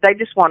details. They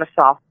just want a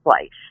soft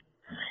place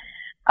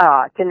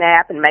to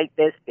nap and make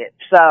biscuits.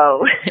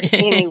 So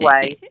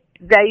anyway,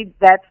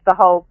 that's the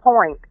whole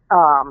point.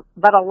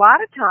 But a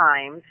lot of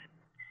times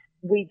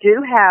we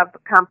do have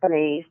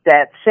companies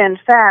that send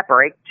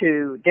fabric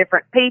to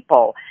different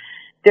people.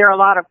 There are a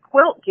lot of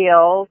quilt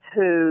guilds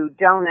who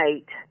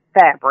donate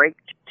fabric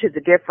to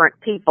the different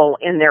people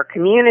in their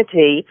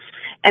community,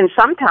 and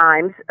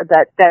sometimes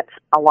that's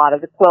a lot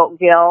of the quilt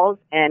guilds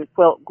and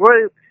quilt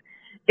groups.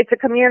 It's a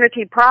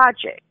community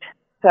project.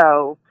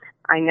 So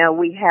I know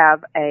we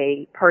have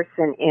a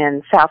person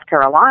in South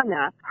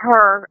Carolina,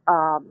 her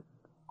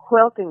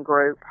quilting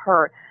group,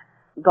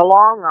 the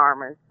long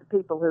armers, the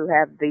people who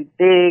have the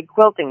big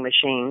quilting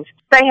machines,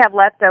 they have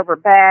leftover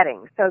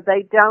batting, so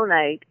they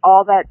donate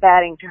all that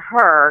batting to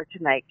her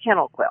to make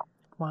kennel quilts.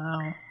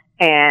 Wow.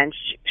 And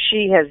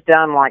she has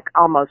done like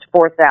almost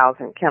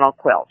 4,000 kennel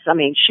quilts. I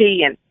mean,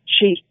 she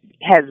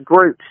has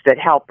groups that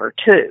help her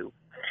too.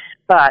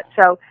 But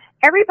so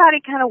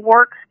everybody kind of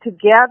works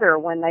together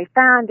when they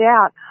find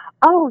out,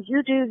 oh,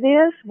 you do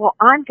this? Well,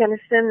 I'm going to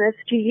send this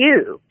to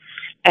you.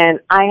 And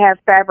I have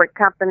fabric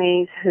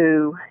companies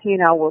who,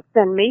 will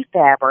send me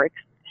fabrics,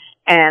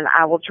 and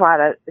I will try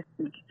to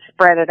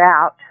spread it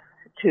out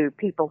to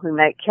people who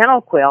make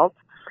kennel quilts.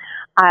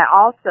 I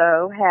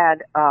also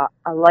had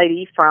a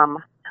lady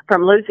from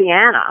from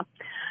Louisiana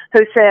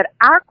who said,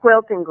 our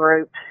quilting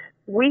group,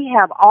 we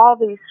have all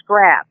these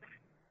scraps.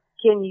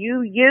 Can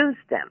you use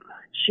them?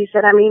 She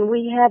said, I mean,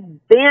 we have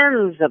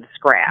bins of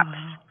scraps.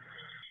 Wow.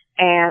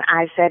 And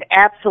I said,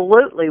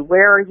 absolutely.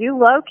 Where are you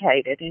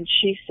located? And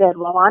she said,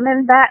 well, I'm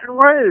in Baton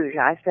Rouge.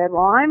 I said,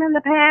 well, I'm in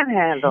the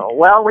Panhandle.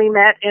 Well, we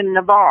met in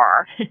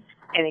Navarre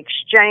and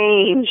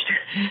exchanged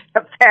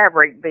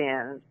fabric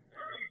bins.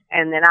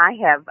 And then I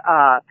have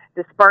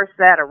dispersed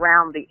that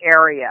around the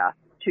area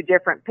to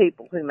different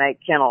people who make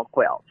kennel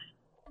quilts.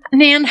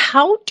 Nan,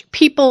 how do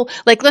people,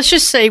 like, let's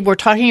just say we're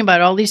talking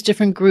about all these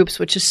different groups,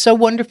 which is so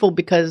wonderful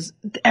because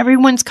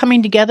everyone's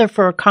coming together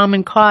for a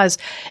common cause.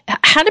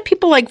 How do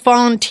people, like,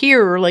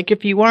 volunteer? Or, like,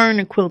 if you are in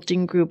a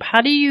quilting group, how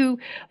do you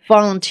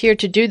volunteer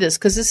to do this?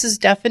 Because this is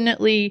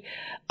definitely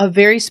a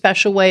very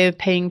special way of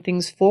paying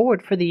things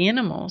forward for the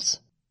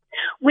animals.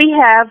 We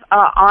have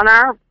on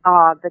our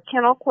the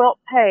Kennel Quilt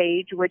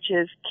page, which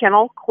is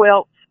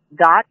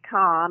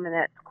kennelquilts.com, and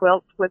that's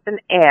quilts with an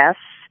S.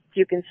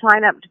 You can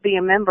sign up to be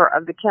a member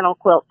of the Kennel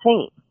Quilt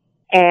team.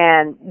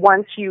 And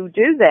once you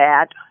do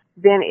that,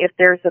 then if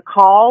there's a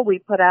call, we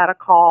put out a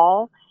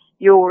call.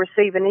 You'll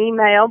receive an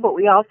email, but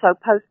we also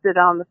post it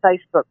on the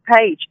Facebook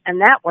page,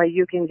 and that way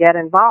you can get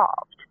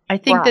involved. I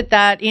think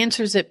that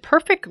answers it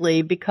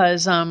perfectly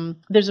because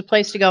there's a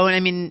place to go. And I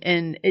mean,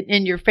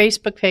 in your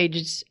Facebook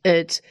page,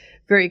 it's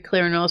very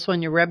clear, and also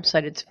on your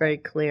website, it's very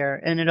clear,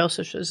 and it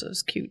also shows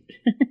those cute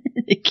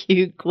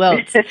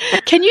quilts.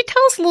 Can you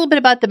tell us a little bit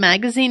about the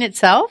magazine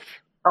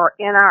itself? Or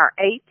in our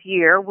 8th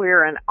year,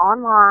 we're an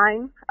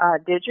online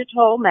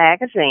digital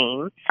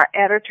magazine. Our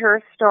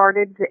editors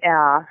started,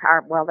 there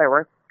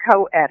were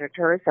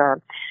co-editors.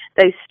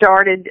 They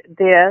started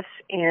this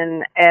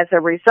as a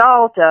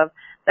result of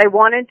they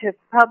wanted to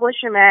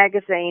publish a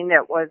magazine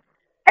that was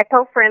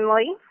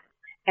eco-friendly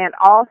and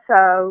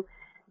also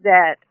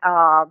that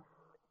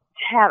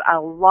had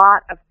a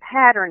lot of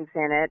patterns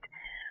in it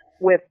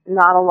with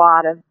not a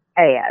lot of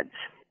ads,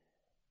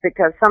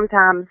 because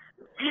sometimes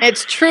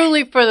it's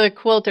truly for the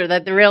quilter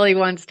that really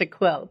wants to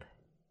quilt.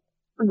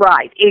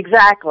 Right,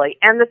 exactly.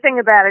 And the thing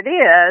about it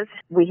is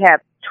we have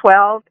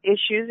 12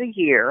 issues a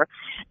year,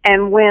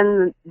 and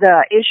when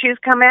the issues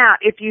come out,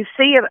 if you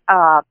see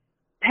a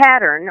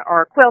pattern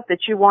or a quilt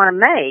that you want to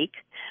make,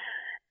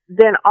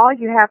 then all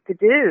you have to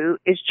do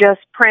is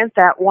just print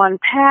that one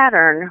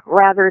pattern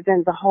rather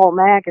than the whole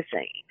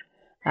magazine.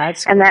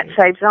 That's and great. That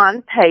saves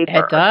on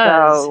paper. It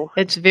does. So,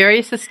 it's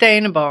very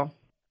sustainable.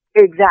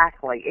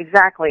 Exactly.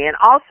 And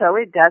also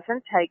it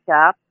doesn't take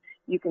up,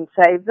 you can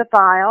save the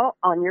file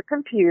on your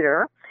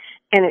computer,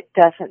 and it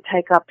doesn't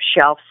take up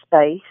shelf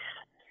space.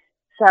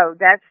 So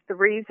that's the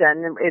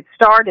reason it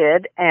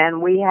started,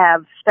 and we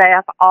have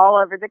staff all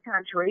over the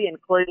country,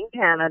 including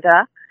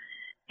Canada,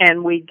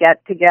 and we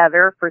get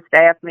together for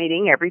staff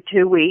meeting every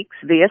 2 weeks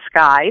via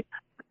Skype.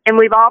 And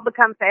we've all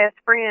become fast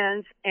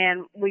friends,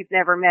 and we've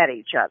never met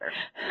each other.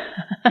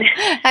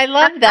 I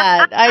love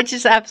that. I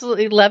just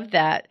absolutely love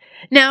that.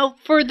 Now,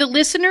 for the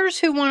listeners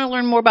who want to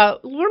learn more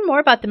about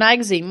the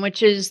magazine,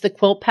 which is the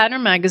Quilt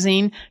Pattern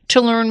Magazine, to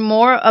learn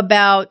more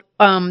about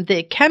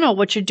the kennel,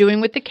 what you're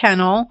doing with the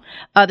kennel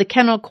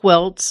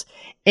quilts,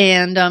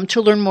 and to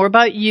learn more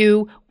about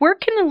you, where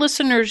can the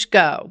listeners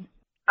go?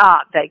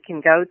 They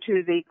can go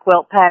to the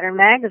Quilt Pattern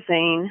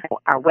Magazine.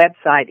 Our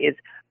website is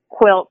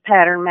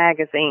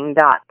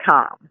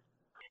quiltpatternmagazine.com.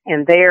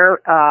 And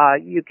there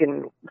you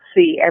can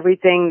see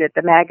everything that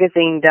the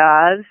magazine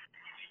does.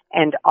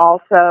 And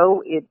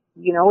also, if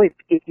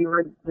you're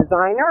a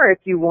designer, if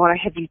you've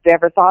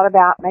ever thought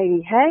about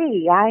maybe,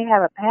 hey, I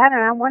have a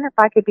pattern, I wonder if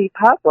I could be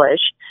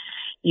published,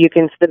 you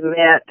can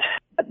submit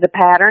the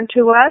pattern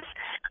to us.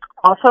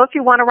 Also, if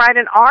you want to write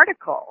an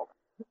article,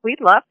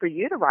 we'd love for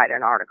you to write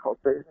an article,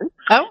 Susan.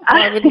 Oh,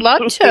 I would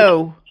love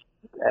to.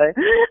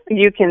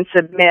 You can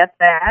submit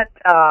that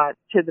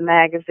to the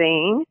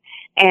magazine.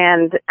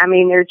 And, I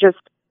mean, they're just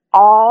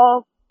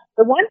all...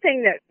 The one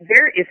thing that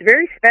is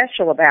very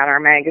special about our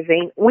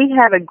magazine, we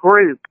have a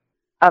group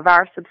of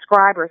our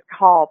subscribers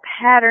called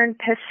Pattern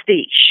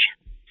Pastiche.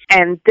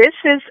 And this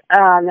is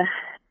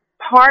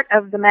part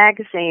of the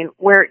magazine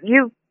where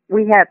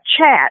we have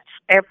chats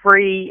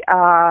every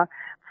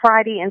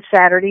Friday and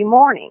Saturday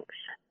mornings.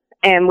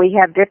 And we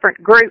have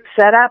different groups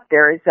set up.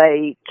 There is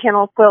a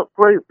kennel quilt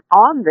group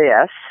on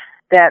this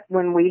that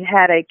when we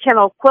had a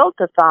kennel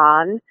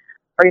quiltathon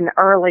in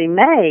early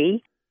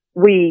May,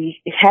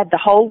 we had the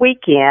whole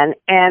weekend,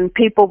 and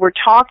people were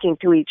talking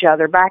to each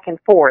other back and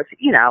forth,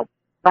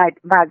 by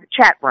the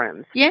chat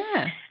rooms.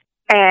 Yeah.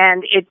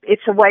 And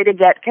it's a way to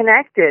get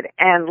connected,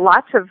 and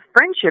lots of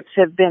friendships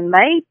have been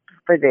made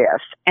for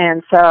this.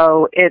 And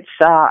so it's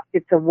a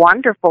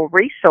wonderful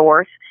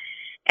resource,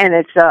 and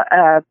it's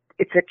a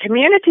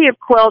community of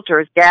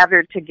quilters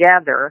gathered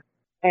together,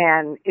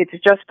 and it's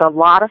just a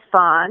lot of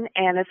fun,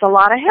 and it's a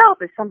lot of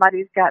help. If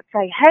somebody's got,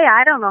 say, hey,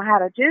 I don't know how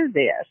to do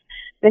this,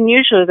 then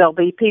usually there'll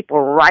be people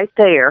right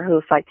there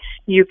who say,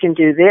 you can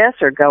do this,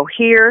 or go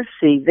here,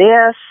 see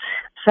this.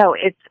 So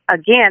it's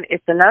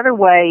another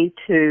way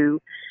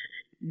to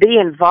be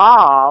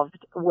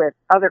involved with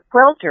other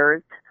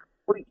quilters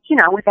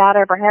without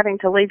ever having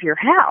to leave your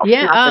house.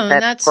 Yeah, Not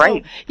that's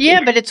great.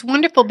 Yeah, but it's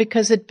wonderful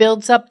because it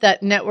builds up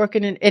that network,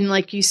 and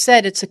like you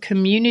said, it's a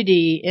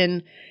community,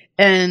 and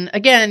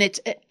again,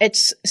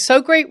 it's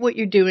so great what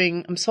you're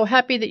doing. I'm so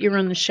happy that you're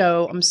on the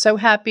show. I'm so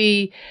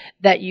happy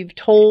that you've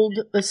told,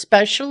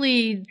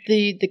 especially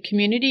the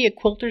community of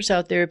quilters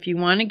out there, if you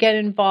want to get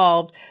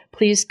involved,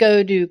 please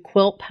go to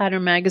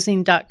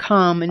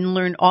quiltpatternmagazine.com and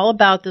learn all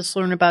about this,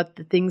 learn about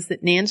the things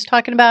that Nan's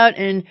talking about,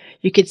 and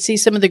you could see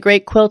some of the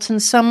great quilts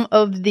and some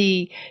of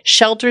the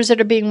shelters that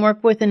are being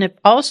worked with. And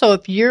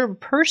if you're a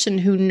person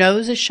who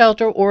knows a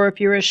shelter, or if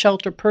you're a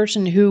shelter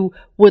person who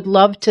would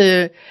love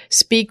to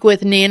speak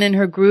with Nan and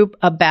her group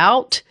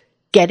about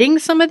getting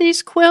some of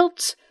these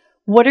quilts,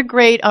 what a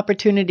great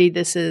opportunity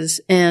this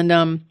is. And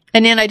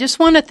Nan, I just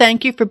want to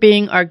thank you for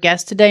being our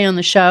guest today on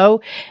the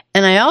show.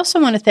 And I also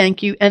want to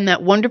thank you and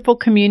that wonderful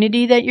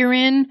community that you're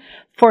in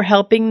for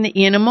helping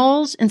the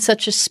animals in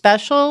such a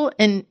special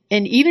and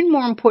even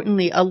more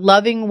importantly, a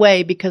loving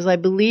way, because I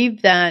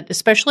believe that,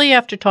 especially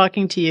after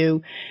talking to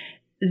you,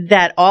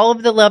 that all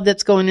of the love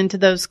that's going into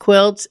those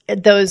quilts,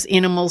 those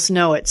animals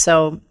know it.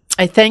 So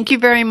I thank you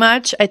very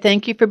much. I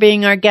thank you for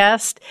being our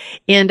guest.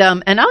 And I'll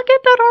get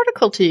that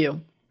article to you.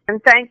 And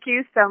thank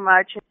you so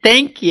much.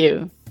 Thank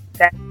you.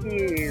 Thank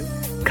you.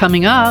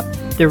 Coming up,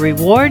 the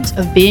rewards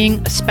of being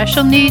a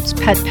special needs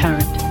pet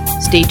parent.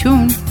 Stay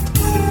tuned.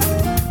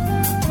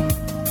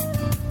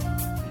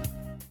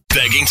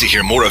 Begging to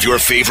hear more of your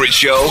favorite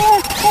show?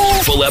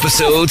 Full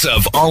episodes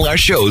of all our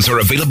shows are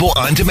available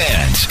on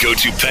demand. Go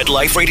to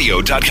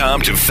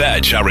PetLifeRadio.com to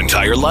fetch our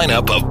entire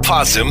lineup of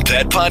Possum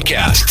Pet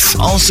podcasts.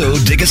 Also,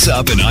 dig us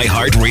up in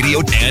iHeartRadio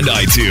and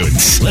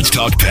iTunes. Let's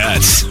talk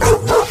pets.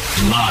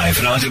 Live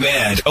and on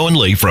demand,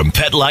 only from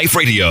Pet Life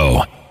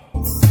Radio.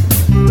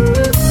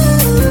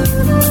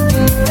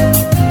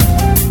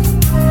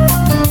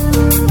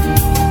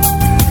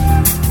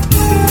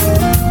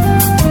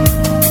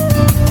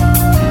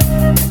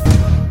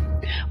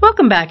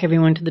 Welcome back,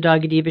 everyone, to the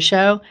Doggy Diva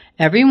Show.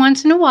 Every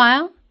once in a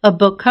while, a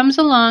book comes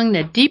along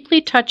that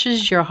deeply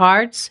touches your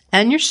hearts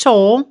and your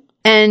soul,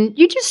 and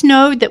you just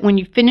know that when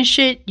you finish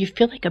it, you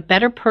feel like a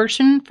better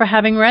person for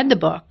having read the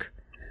book.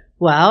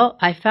 Well,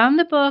 I found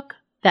the book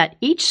that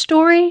each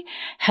story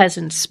has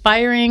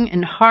inspiring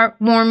and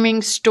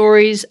heartwarming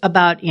stories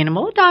about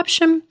animal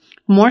adoption,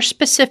 more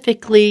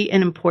specifically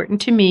and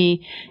important to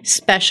me,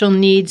 special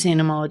needs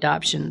animal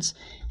adoptions.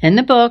 In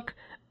the book,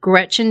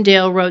 Gretchen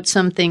Dale wrote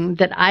something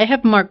that I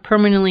have marked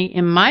permanently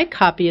in my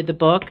copy of the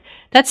book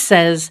that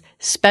says,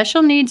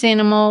 special needs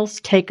animals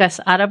take us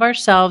out of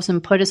ourselves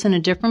and put us in a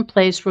different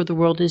place where the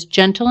world is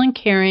gentle and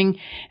caring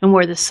and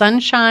where the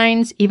sun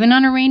shines even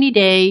on a rainy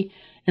day.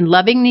 And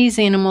loving these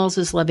animals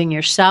is loving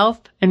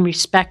yourself, and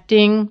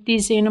respecting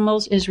these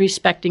animals is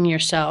respecting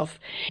yourself.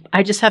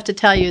 I just have to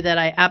tell you that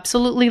I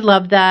absolutely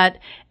love that,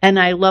 and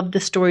I love the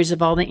stories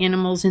of all the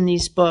animals in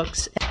these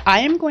books.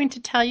 I am going to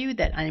tell you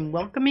that I am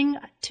welcoming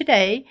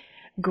today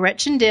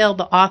Gretchen Dale,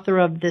 the author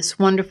of this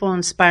wonderful,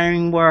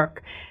 inspiring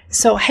work.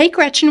 So, hey,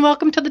 Gretchen,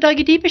 welcome to the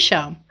Doggy Diva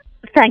Show.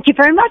 Thank you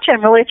very much.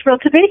 I'm really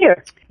thrilled to be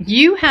here.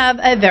 You have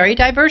a very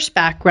diverse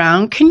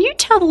background. Can you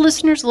tell the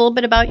listeners a little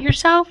bit about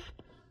yourself?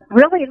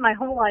 Really, in my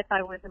whole life,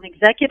 I was an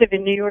executive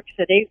in New York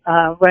City,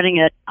 running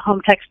a home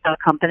textile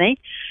company.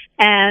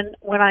 And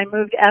when I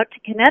moved out to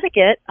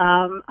Connecticut,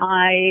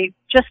 I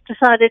just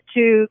decided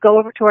to go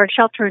over to our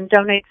shelter and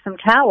donate some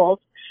towels.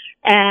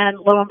 And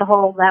lo and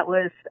behold, that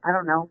was,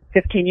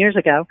 15 years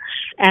ago.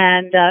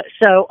 And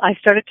so I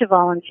started to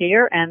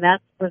volunteer, and that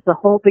was the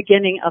whole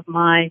beginning of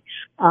my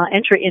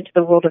entry into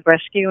the world of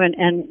rescue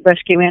and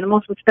rescue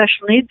animals and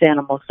special needs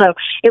animals. So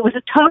it was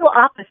a total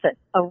opposite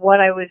of what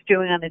I was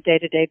doing on a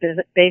day-to-day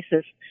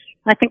basis.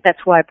 I think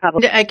that's why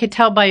I could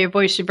tell by your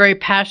voice you're very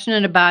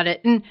passionate about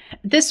it. And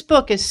this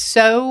book is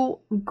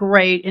so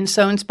great and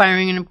so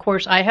inspiring. And, of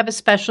course, I have a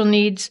special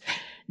needs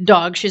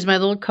dog. She's my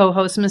little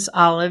co-host, Miss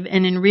Olive.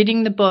 And in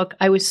reading the book,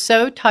 I was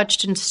so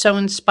touched and so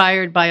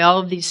inspired by all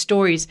of these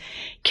stories.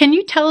 Can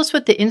you tell us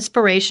what the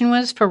inspiration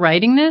was for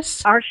writing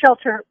this? Our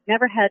shelter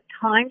never had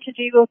time to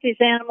deal with these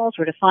animals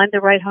or to find the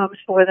right homes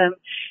for them.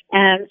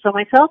 And so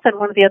myself and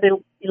one of the other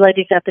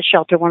ladies at the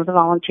shelter, one of the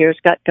volunteers,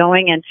 got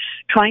going and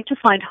trying to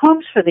find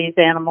homes for these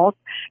animals.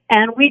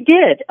 And we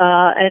did.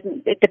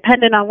 And it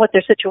depended on what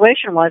their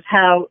situation was,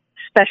 how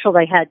special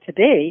they had to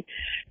be.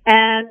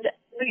 And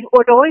we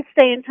would always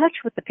stay in touch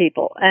with the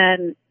people.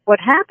 And what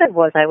happened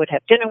was I would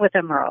have dinner with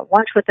them or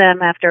lunch with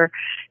them after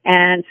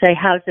and say,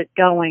 how's it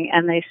going?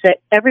 And they said,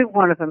 every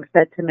one of them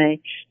said to me,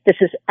 this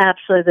is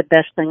absolutely the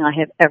best thing I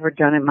have ever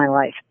done in my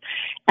life.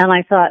 And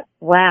I thought,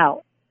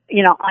 wow,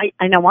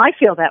 I know I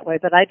feel that way,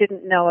 but I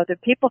didn't know other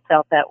people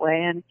felt that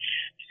way. And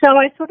so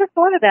I sort of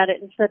thought about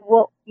it and said,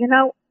 well,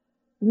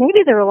 maybe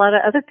there are a lot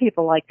of other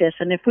people like this.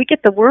 And if we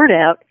get the word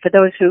out for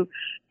those who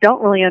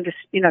don't really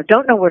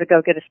don't know where to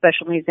go get a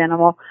special needs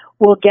animal,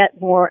 we'll get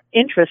more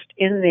interest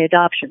in the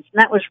adoptions.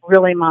 And that was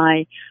really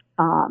my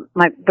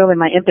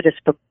my impetus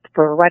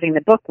for writing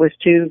the book was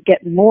to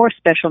get more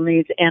special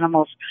needs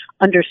animals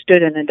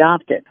understood and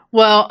adopted.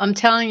 Well, I'm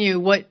telling you,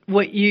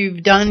 what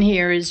you've done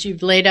here is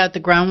you've laid out the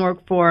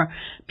groundwork for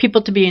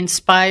people to be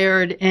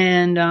inspired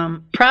and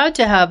proud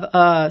to have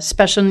a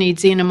special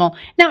needs animal.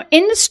 Now,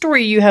 in the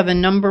story, you have a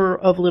number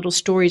of little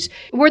stories.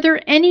 Were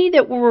there any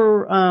that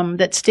were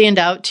that stand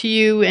out to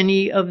you?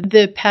 Any of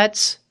the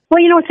pets? Well,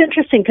 it's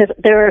interesting because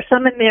there are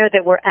some in there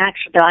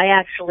that I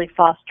actually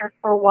fostered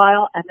for a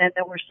while, and then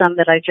there were some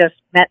that I just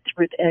met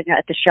through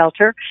at the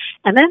shelter,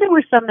 and then there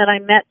were some that I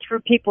met through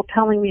people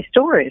telling me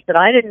stories that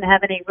I didn't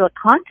have any real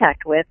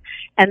contact with,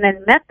 and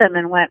then met them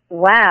and went,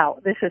 "Wow,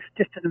 this is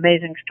just an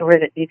amazing story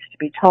that needs to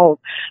be told."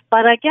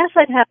 But I guess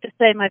I'd have to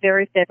say my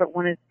very favorite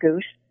one is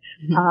Goose.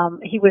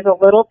 Mm-hmm. He was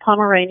a little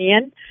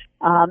Pomeranian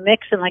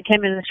mix, and I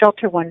came in the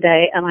shelter one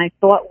day, and I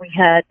thought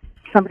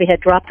somebody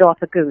had dropped off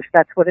a goose.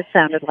 That's what it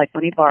sounded like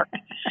when he barked.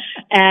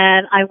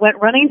 And I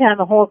went running down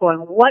the hall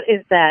going, "What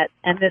is that?"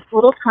 And this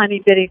little tiny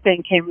bitty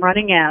thing came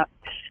running out.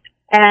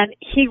 And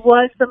he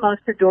was the most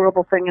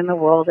adorable thing in the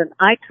world. And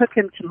I took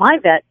him to my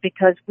vet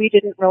because we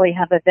didn't really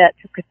have a vet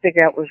who could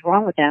figure out what was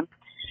wrong with him.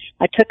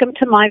 I took him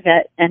to my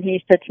vet, and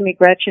he said to me,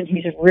 "Gretchen,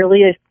 he's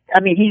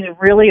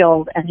really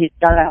old, and he's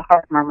got a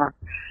heart murmur.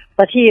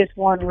 But he is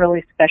one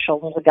really special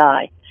little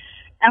guy."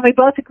 And we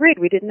both agreed.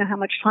 We didn't know how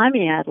much time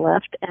he had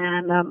left.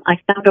 And I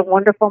found a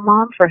wonderful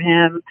mom for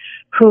him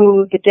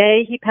who, the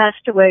day he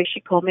passed away, she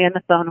called me on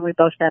the phone and we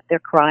both sat there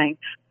crying.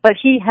 But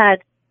he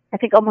had, I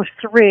think, almost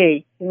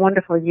 3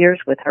 wonderful years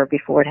with her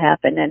before it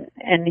happened.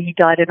 And he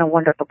died in a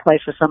wonderful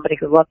place with somebody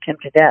who loved him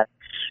to death.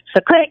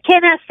 So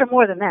can't ask for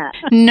more than that.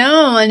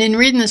 No, and in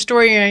reading the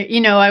story,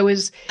 I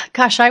was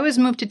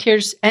moved to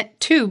tears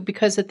too,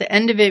 because at the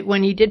end of it,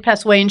 when he did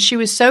pass away, and she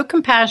was so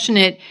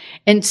compassionate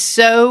and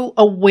so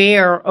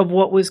aware of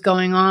what was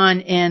going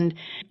on, and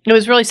it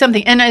was really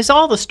something. And as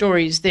all the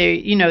stories,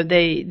 they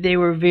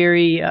were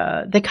very,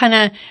 they kind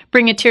of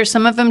bring a tear.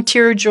 Some of them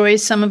tear of joy,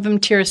 some of them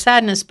tear of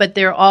sadness, but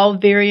they're all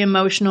very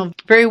emotional,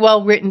 very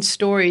well written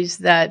stories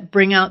that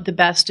bring out the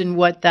best in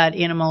what that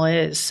animal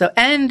is. So,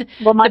 and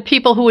the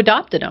people who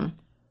adopted him.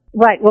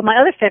 Right. Well, my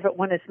other favorite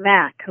one is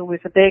Mac, who was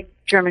a big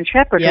German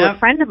Shepherd who a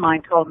friend of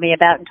mine told me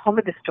about and told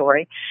me the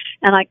story.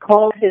 And I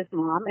called his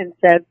mom and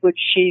said, would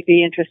she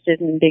be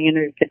interested in being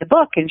interviewed for the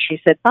book? And she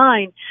said,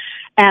 fine.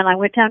 And I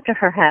went down to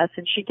her house,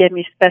 and she gave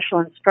me special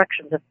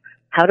instructions of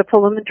how to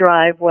pull in the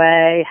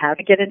driveway, how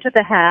to get into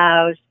the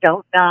house,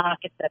 don't knock,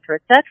 et cetera,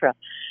 et cetera.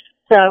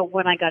 So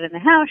when I got in the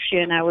house, she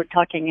and I were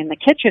talking in the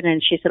kitchen,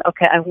 and she said,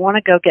 okay, I want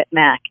to go get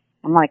Mac.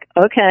 I'm like,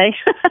 okay.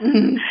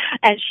 Mm-hmm.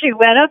 And she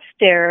went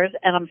upstairs,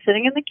 and I'm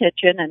sitting in the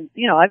kitchen, and,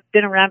 I've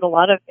been around a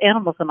lot of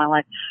animals in my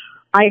life.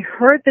 I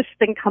heard this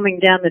thing coming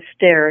down the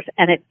stairs,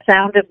 and it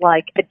sounded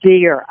like a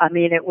deer. I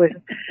mean, it was,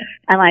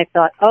 and I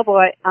thought, oh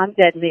boy, I'm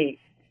dead meat.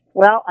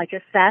 Well, I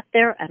just sat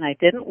there, and I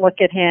didn't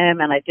look at him,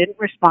 and I didn't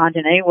respond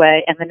in any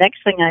way. And the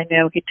next thing I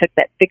knew, he took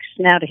that big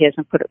snout of his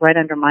and put it right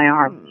under my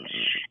arm.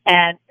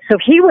 And so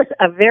he was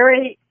a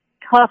very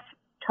tough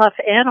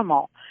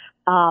animal.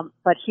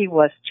 But he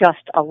was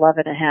just a love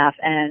and a half,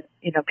 and,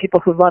 people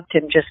who loved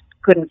him just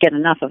couldn't get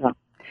enough of him.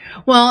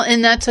 Well,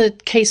 and that's a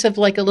case of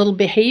like a little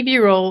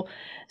behavioral.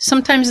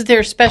 Sometimes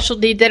they're special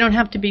needs. They don't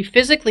have to be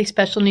physically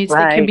special needs.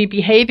 Right. They can be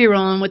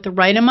behavioral, and with the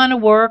right amount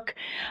of work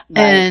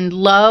and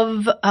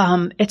love,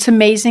 it's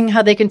amazing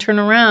how they can turn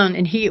around.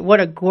 And what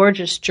a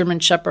gorgeous German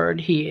Shepherd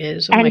he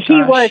is. Oh, and my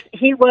gosh.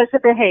 he was a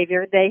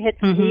behavior.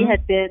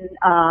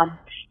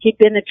 He'd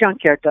been a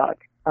junkyard dog.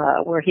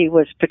 Where he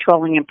was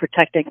patrolling and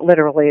protecting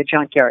literally a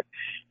junkyard,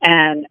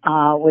 and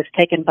was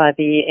taken by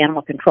the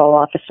animal control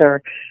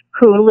officer,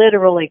 who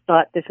literally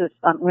thought,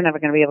 we're never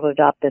going to be able to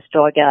adopt this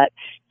dog yet.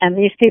 And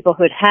these people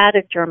who'd had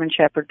a German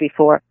Shepherd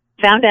before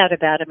found out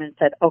about him and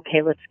said,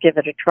 okay, let's give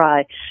it a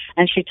try.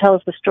 And she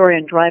tells the story,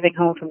 and driving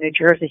home from New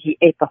Jersey, he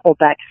ate the whole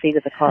back seat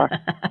of the car.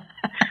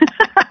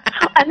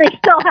 And they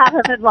still have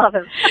him and love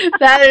him.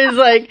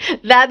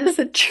 That is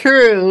a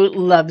true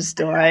love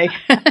story.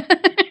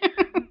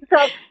 So,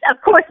 of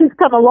course, he's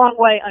come a long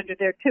way under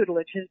their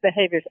tutelage. His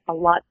behavior's a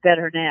lot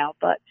better now.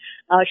 But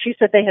she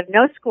said they have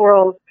no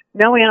squirrels,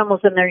 no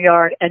animals in their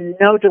yard, and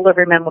no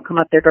delivery men will come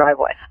up their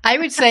driveway. I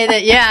would say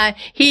that, yeah,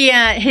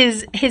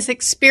 his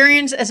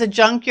experience as a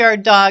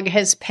junkyard dog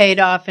has paid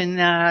off in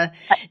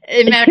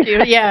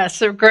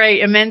so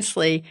great,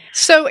 immensely.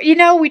 So,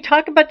 we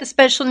talk about the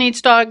special needs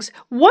dogs.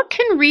 What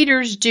can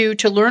readers do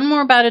to learn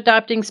more about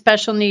adopting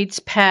special needs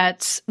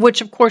pets,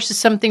 which, of course, is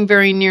something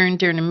very near and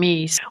dear to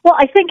me? Well,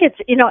 I think it's,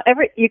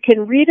 you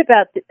can read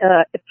about,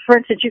 for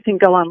instance, you can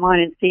go online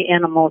and see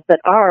animals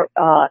that are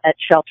at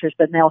shelters,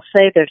 and they'll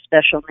say they're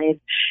special needs.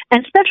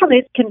 And special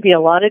needs can be a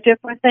lot of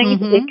different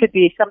things. Mm-hmm. It could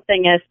be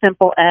something as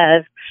simple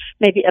as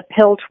maybe a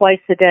pill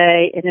twice a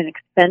day and an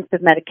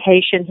expensive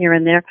medication here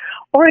and there,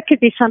 or it could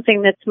be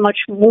something that's much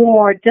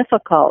more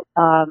difficult.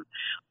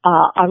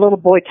 Our little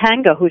boy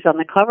Tango, who's on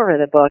the cover of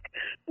the book,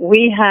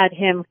 we had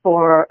him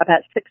for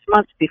about 6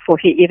 months before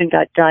he even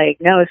got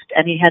diagnosed,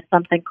 and he had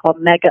something called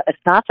mega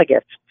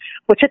esophagus,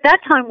 which at that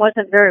time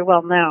wasn't very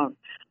well known.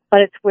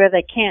 But it's where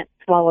they can't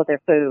swallow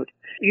their food.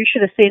 You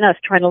should have seen us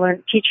trying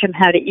to teach him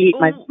how to eat.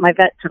 My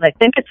vet said, I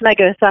think it's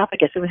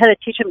megaesophagus. And we had to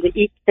teach him to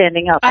eat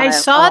standing up. I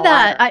saw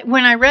that.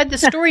 When I read the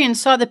story and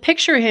saw the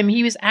picture of him,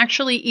 he was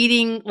actually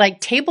eating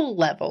like table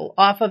level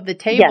off of the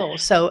table.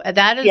 Yes. So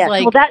that is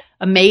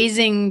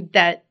amazing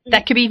that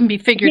could even be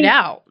figured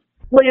out.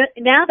 Well,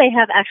 now they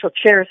have actual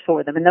chairs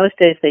for them. In those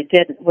days, they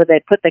didn't, where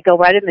they go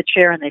right in the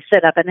chair and they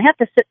sit up, and they have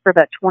to sit for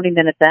about 20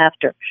 minutes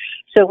after.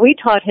 So we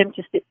taught him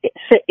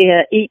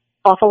to eat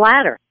off a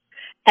ladder,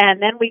 and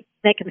then we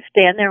make him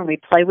stand there and we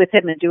play with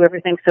him and do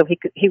everything so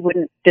he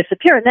wouldn't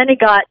disappear. And then he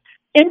got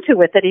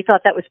into it that he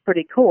thought that was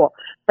pretty cool.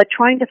 But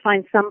trying to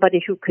find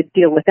somebody who could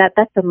deal with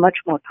that's a much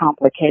more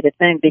complicated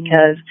thing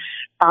because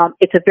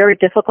it's a very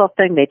difficult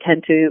thing.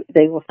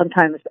 They will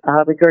sometimes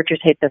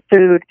regurgitate the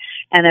food,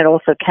 and it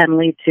also can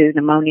lead to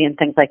pneumonia and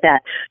things like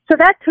that. So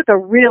that took a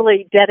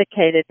really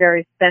dedicated,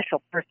 very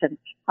special person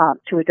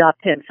to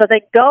adopt him. So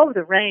they go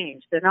the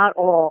range. They're not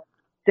all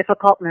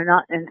difficult,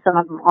 and some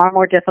of them are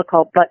more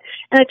difficult,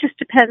 and it just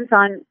depends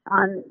on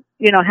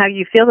how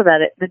you feel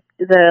about it.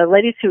 The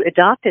ladies who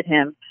adopted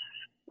him,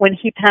 when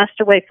he passed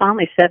away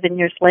finally 7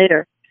 years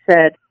later,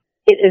 said,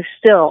 it is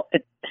still,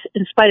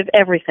 in spite of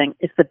everything,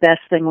 it's the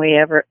best thing we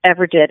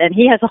ever did. And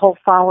he has a whole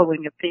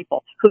following of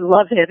people who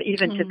love him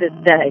even to this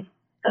day.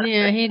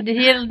 Yeah,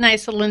 he had a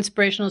nice little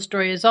inspirational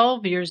story, as all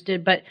of yours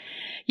did. But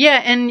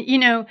yeah, and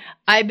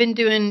I've been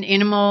doing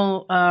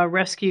animal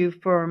rescue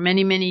for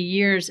many, many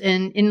years.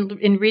 And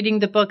in reading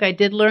the book, I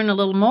did learn a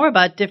little more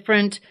about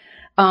different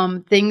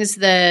things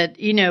that,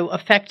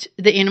 affect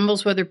the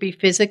animals, whether it be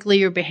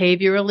physically or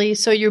behaviorally.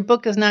 So your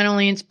book is not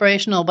only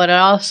inspirational, but it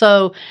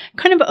also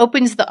kind of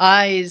opens the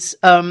eyes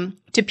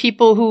to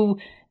people who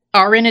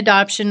are in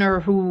adoption or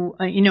who,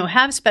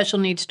 have special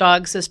needs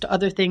dogs as to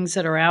other things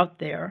that are out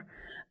there.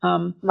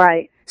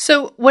 Right.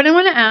 So what I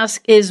want to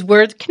ask is,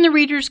 where can the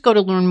readers go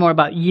to learn more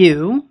about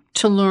you,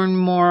 to learn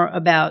more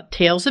about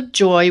Tales of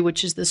Joy,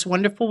 which is this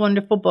wonderful,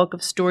 wonderful book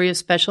of story of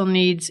special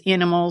needs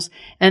animals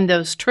and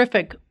those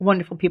terrific,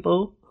 wonderful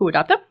people who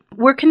adopt them?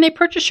 Where can they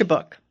purchase your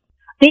book?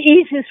 The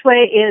easiest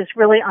way is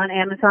really on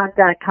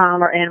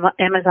Amazon.com or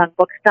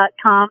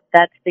AmazonBooks.com.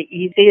 That's the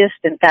easiest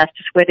and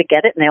fastest way to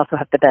get it, and they also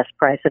have the best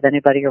price of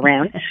anybody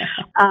around.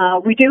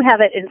 We do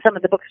have it in some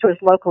of the bookstores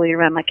locally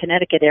around my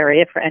Connecticut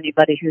area for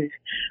anybody who's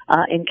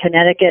in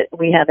Connecticut.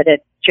 We have it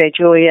at J.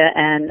 Julia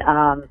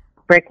and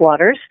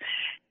Breakwaters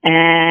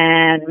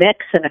and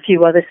Mix and a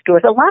few other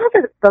stores. A lot of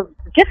the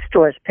gift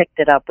stores picked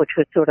it up, which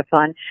was sort of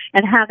fun,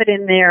 and have it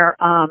in their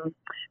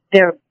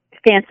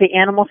fancy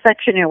animal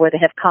section, where they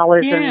have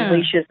collars and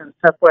leashes and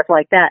so forth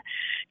like that.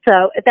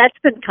 So that's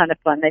been kind of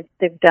fun.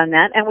 They've done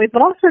that. And we've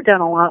also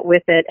done a lot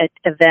with it at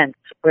events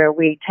where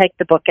we take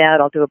the book out.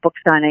 I'll do a book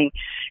signing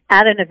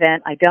at an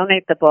event. I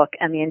donate the book,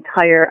 and the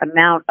entire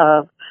amount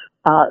of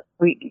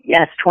we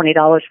ask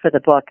 $20 for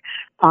the book,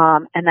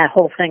 and that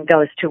whole thing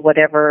goes to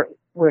whatever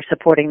we're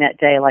supporting that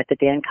day, like the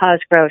Dan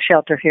Cosgrove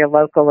shelter here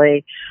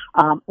locally.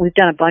 We've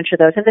done a bunch of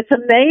those, and it's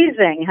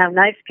amazing how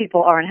nice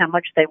people are and how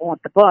much they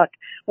want the book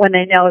when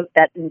they know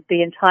that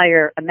the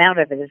entire amount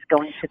of it is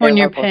going to their when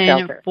you're local paying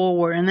shelter. It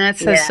forward, and that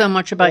says so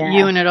much about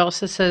you, and it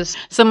also says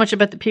so much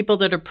about the people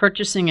that are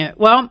purchasing it.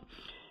 Well,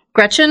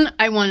 Gretchen,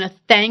 I want to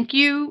thank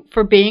you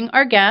for being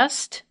our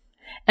guest.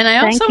 And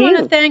I also want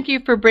to thank you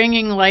for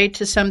bringing light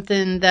to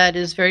something that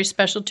is very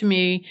special to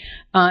me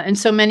and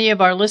so many of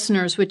our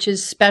listeners, which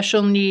is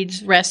special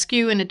needs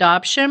rescue and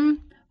adoption,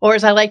 or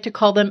as I like to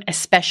call them,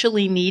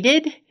 especially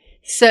needed.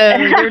 So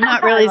they're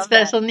not really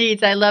special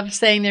needs. I love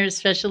saying they're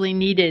especially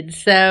needed.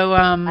 So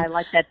I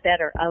like that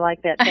better.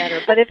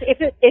 But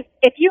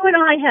if you and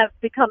I have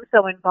become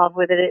so involved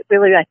with it, it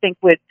really, I think,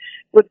 would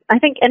I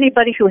think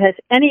anybody who has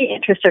any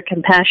interest or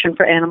compassion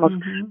for animals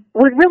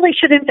really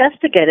should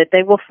investigate it.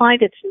 They will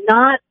find it's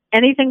not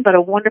anything but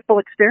a wonderful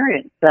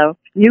experience. So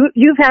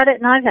you've had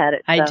it and I've had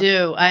it. So. I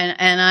do.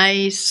 And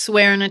I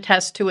swear and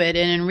attest to it.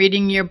 And in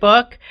reading your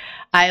book,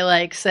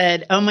 I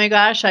said, oh my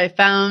gosh, I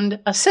found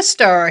a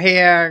sister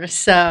here.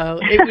 So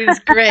it was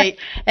great.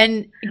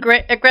 And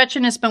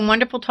Gretchen, it's been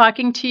wonderful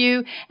talking to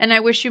you. And I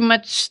wish you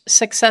much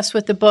success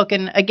with the book.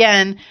 And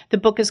again, the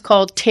book is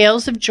called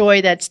Tales of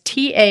Joy. That's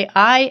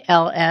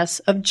TAILS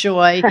of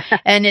Joy.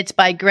 And it's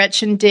by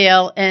Gretchen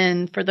Dale.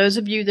 And for those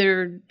of you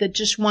that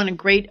just want a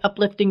great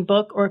uplifting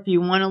book, or if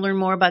you want to learn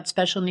more about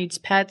special needs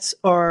pets,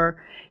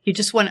 or you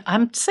just want,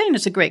 I'm saying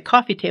it's a great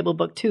coffee table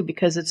book too,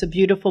 because it's a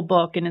beautiful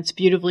book and it's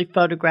beautifully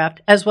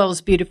photographed as well as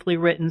beautifully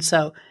written.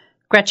 So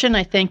Gretchen,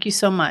 I thank you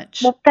so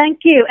much. Well, thank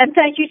you. And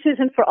thank you,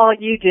 Susan, for all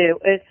you do.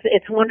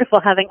 It's wonderful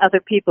having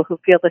other people who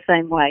feel the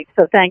same way.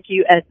 So thank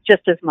you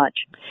just as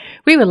much.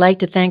 We would like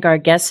to thank our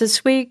guests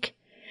this week.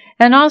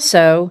 And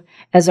also,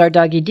 as our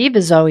Doggy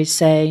Divas always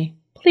say,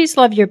 please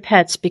love your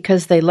pets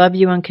because they love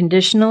you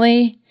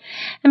unconditionally.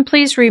 And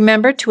please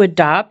remember to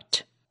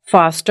adopt,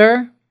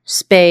 foster,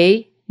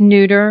 spay,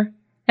 neuter,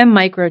 and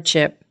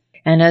microchip.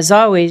 And as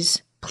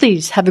always,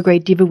 please have a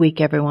great Diva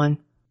week, everyone.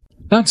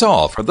 That's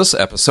all for this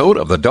episode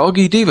of the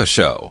Doggy Diva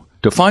Show.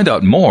 To find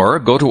out more,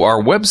 go to our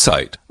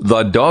website,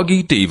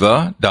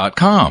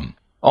 thedoggydiva.com.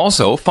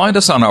 Also, find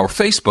us on our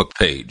Facebook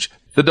page,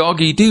 The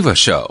Doggy Diva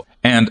Show,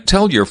 and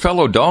tell your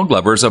fellow dog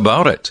lovers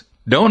about it.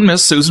 Don't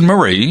miss Susan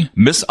Marie,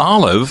 Miss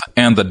Olive,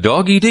 and the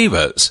Doggy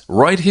Divas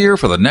right here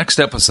for the next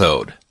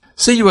episode.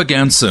 See you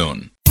again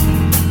soon.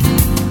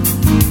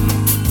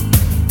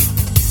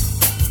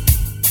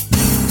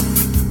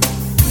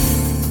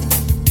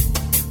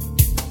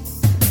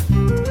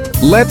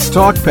 Let's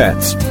Talk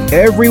Pets,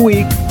 every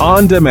week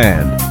on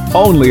demand,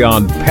 only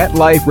on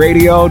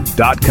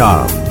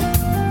PetLifeRadio.com.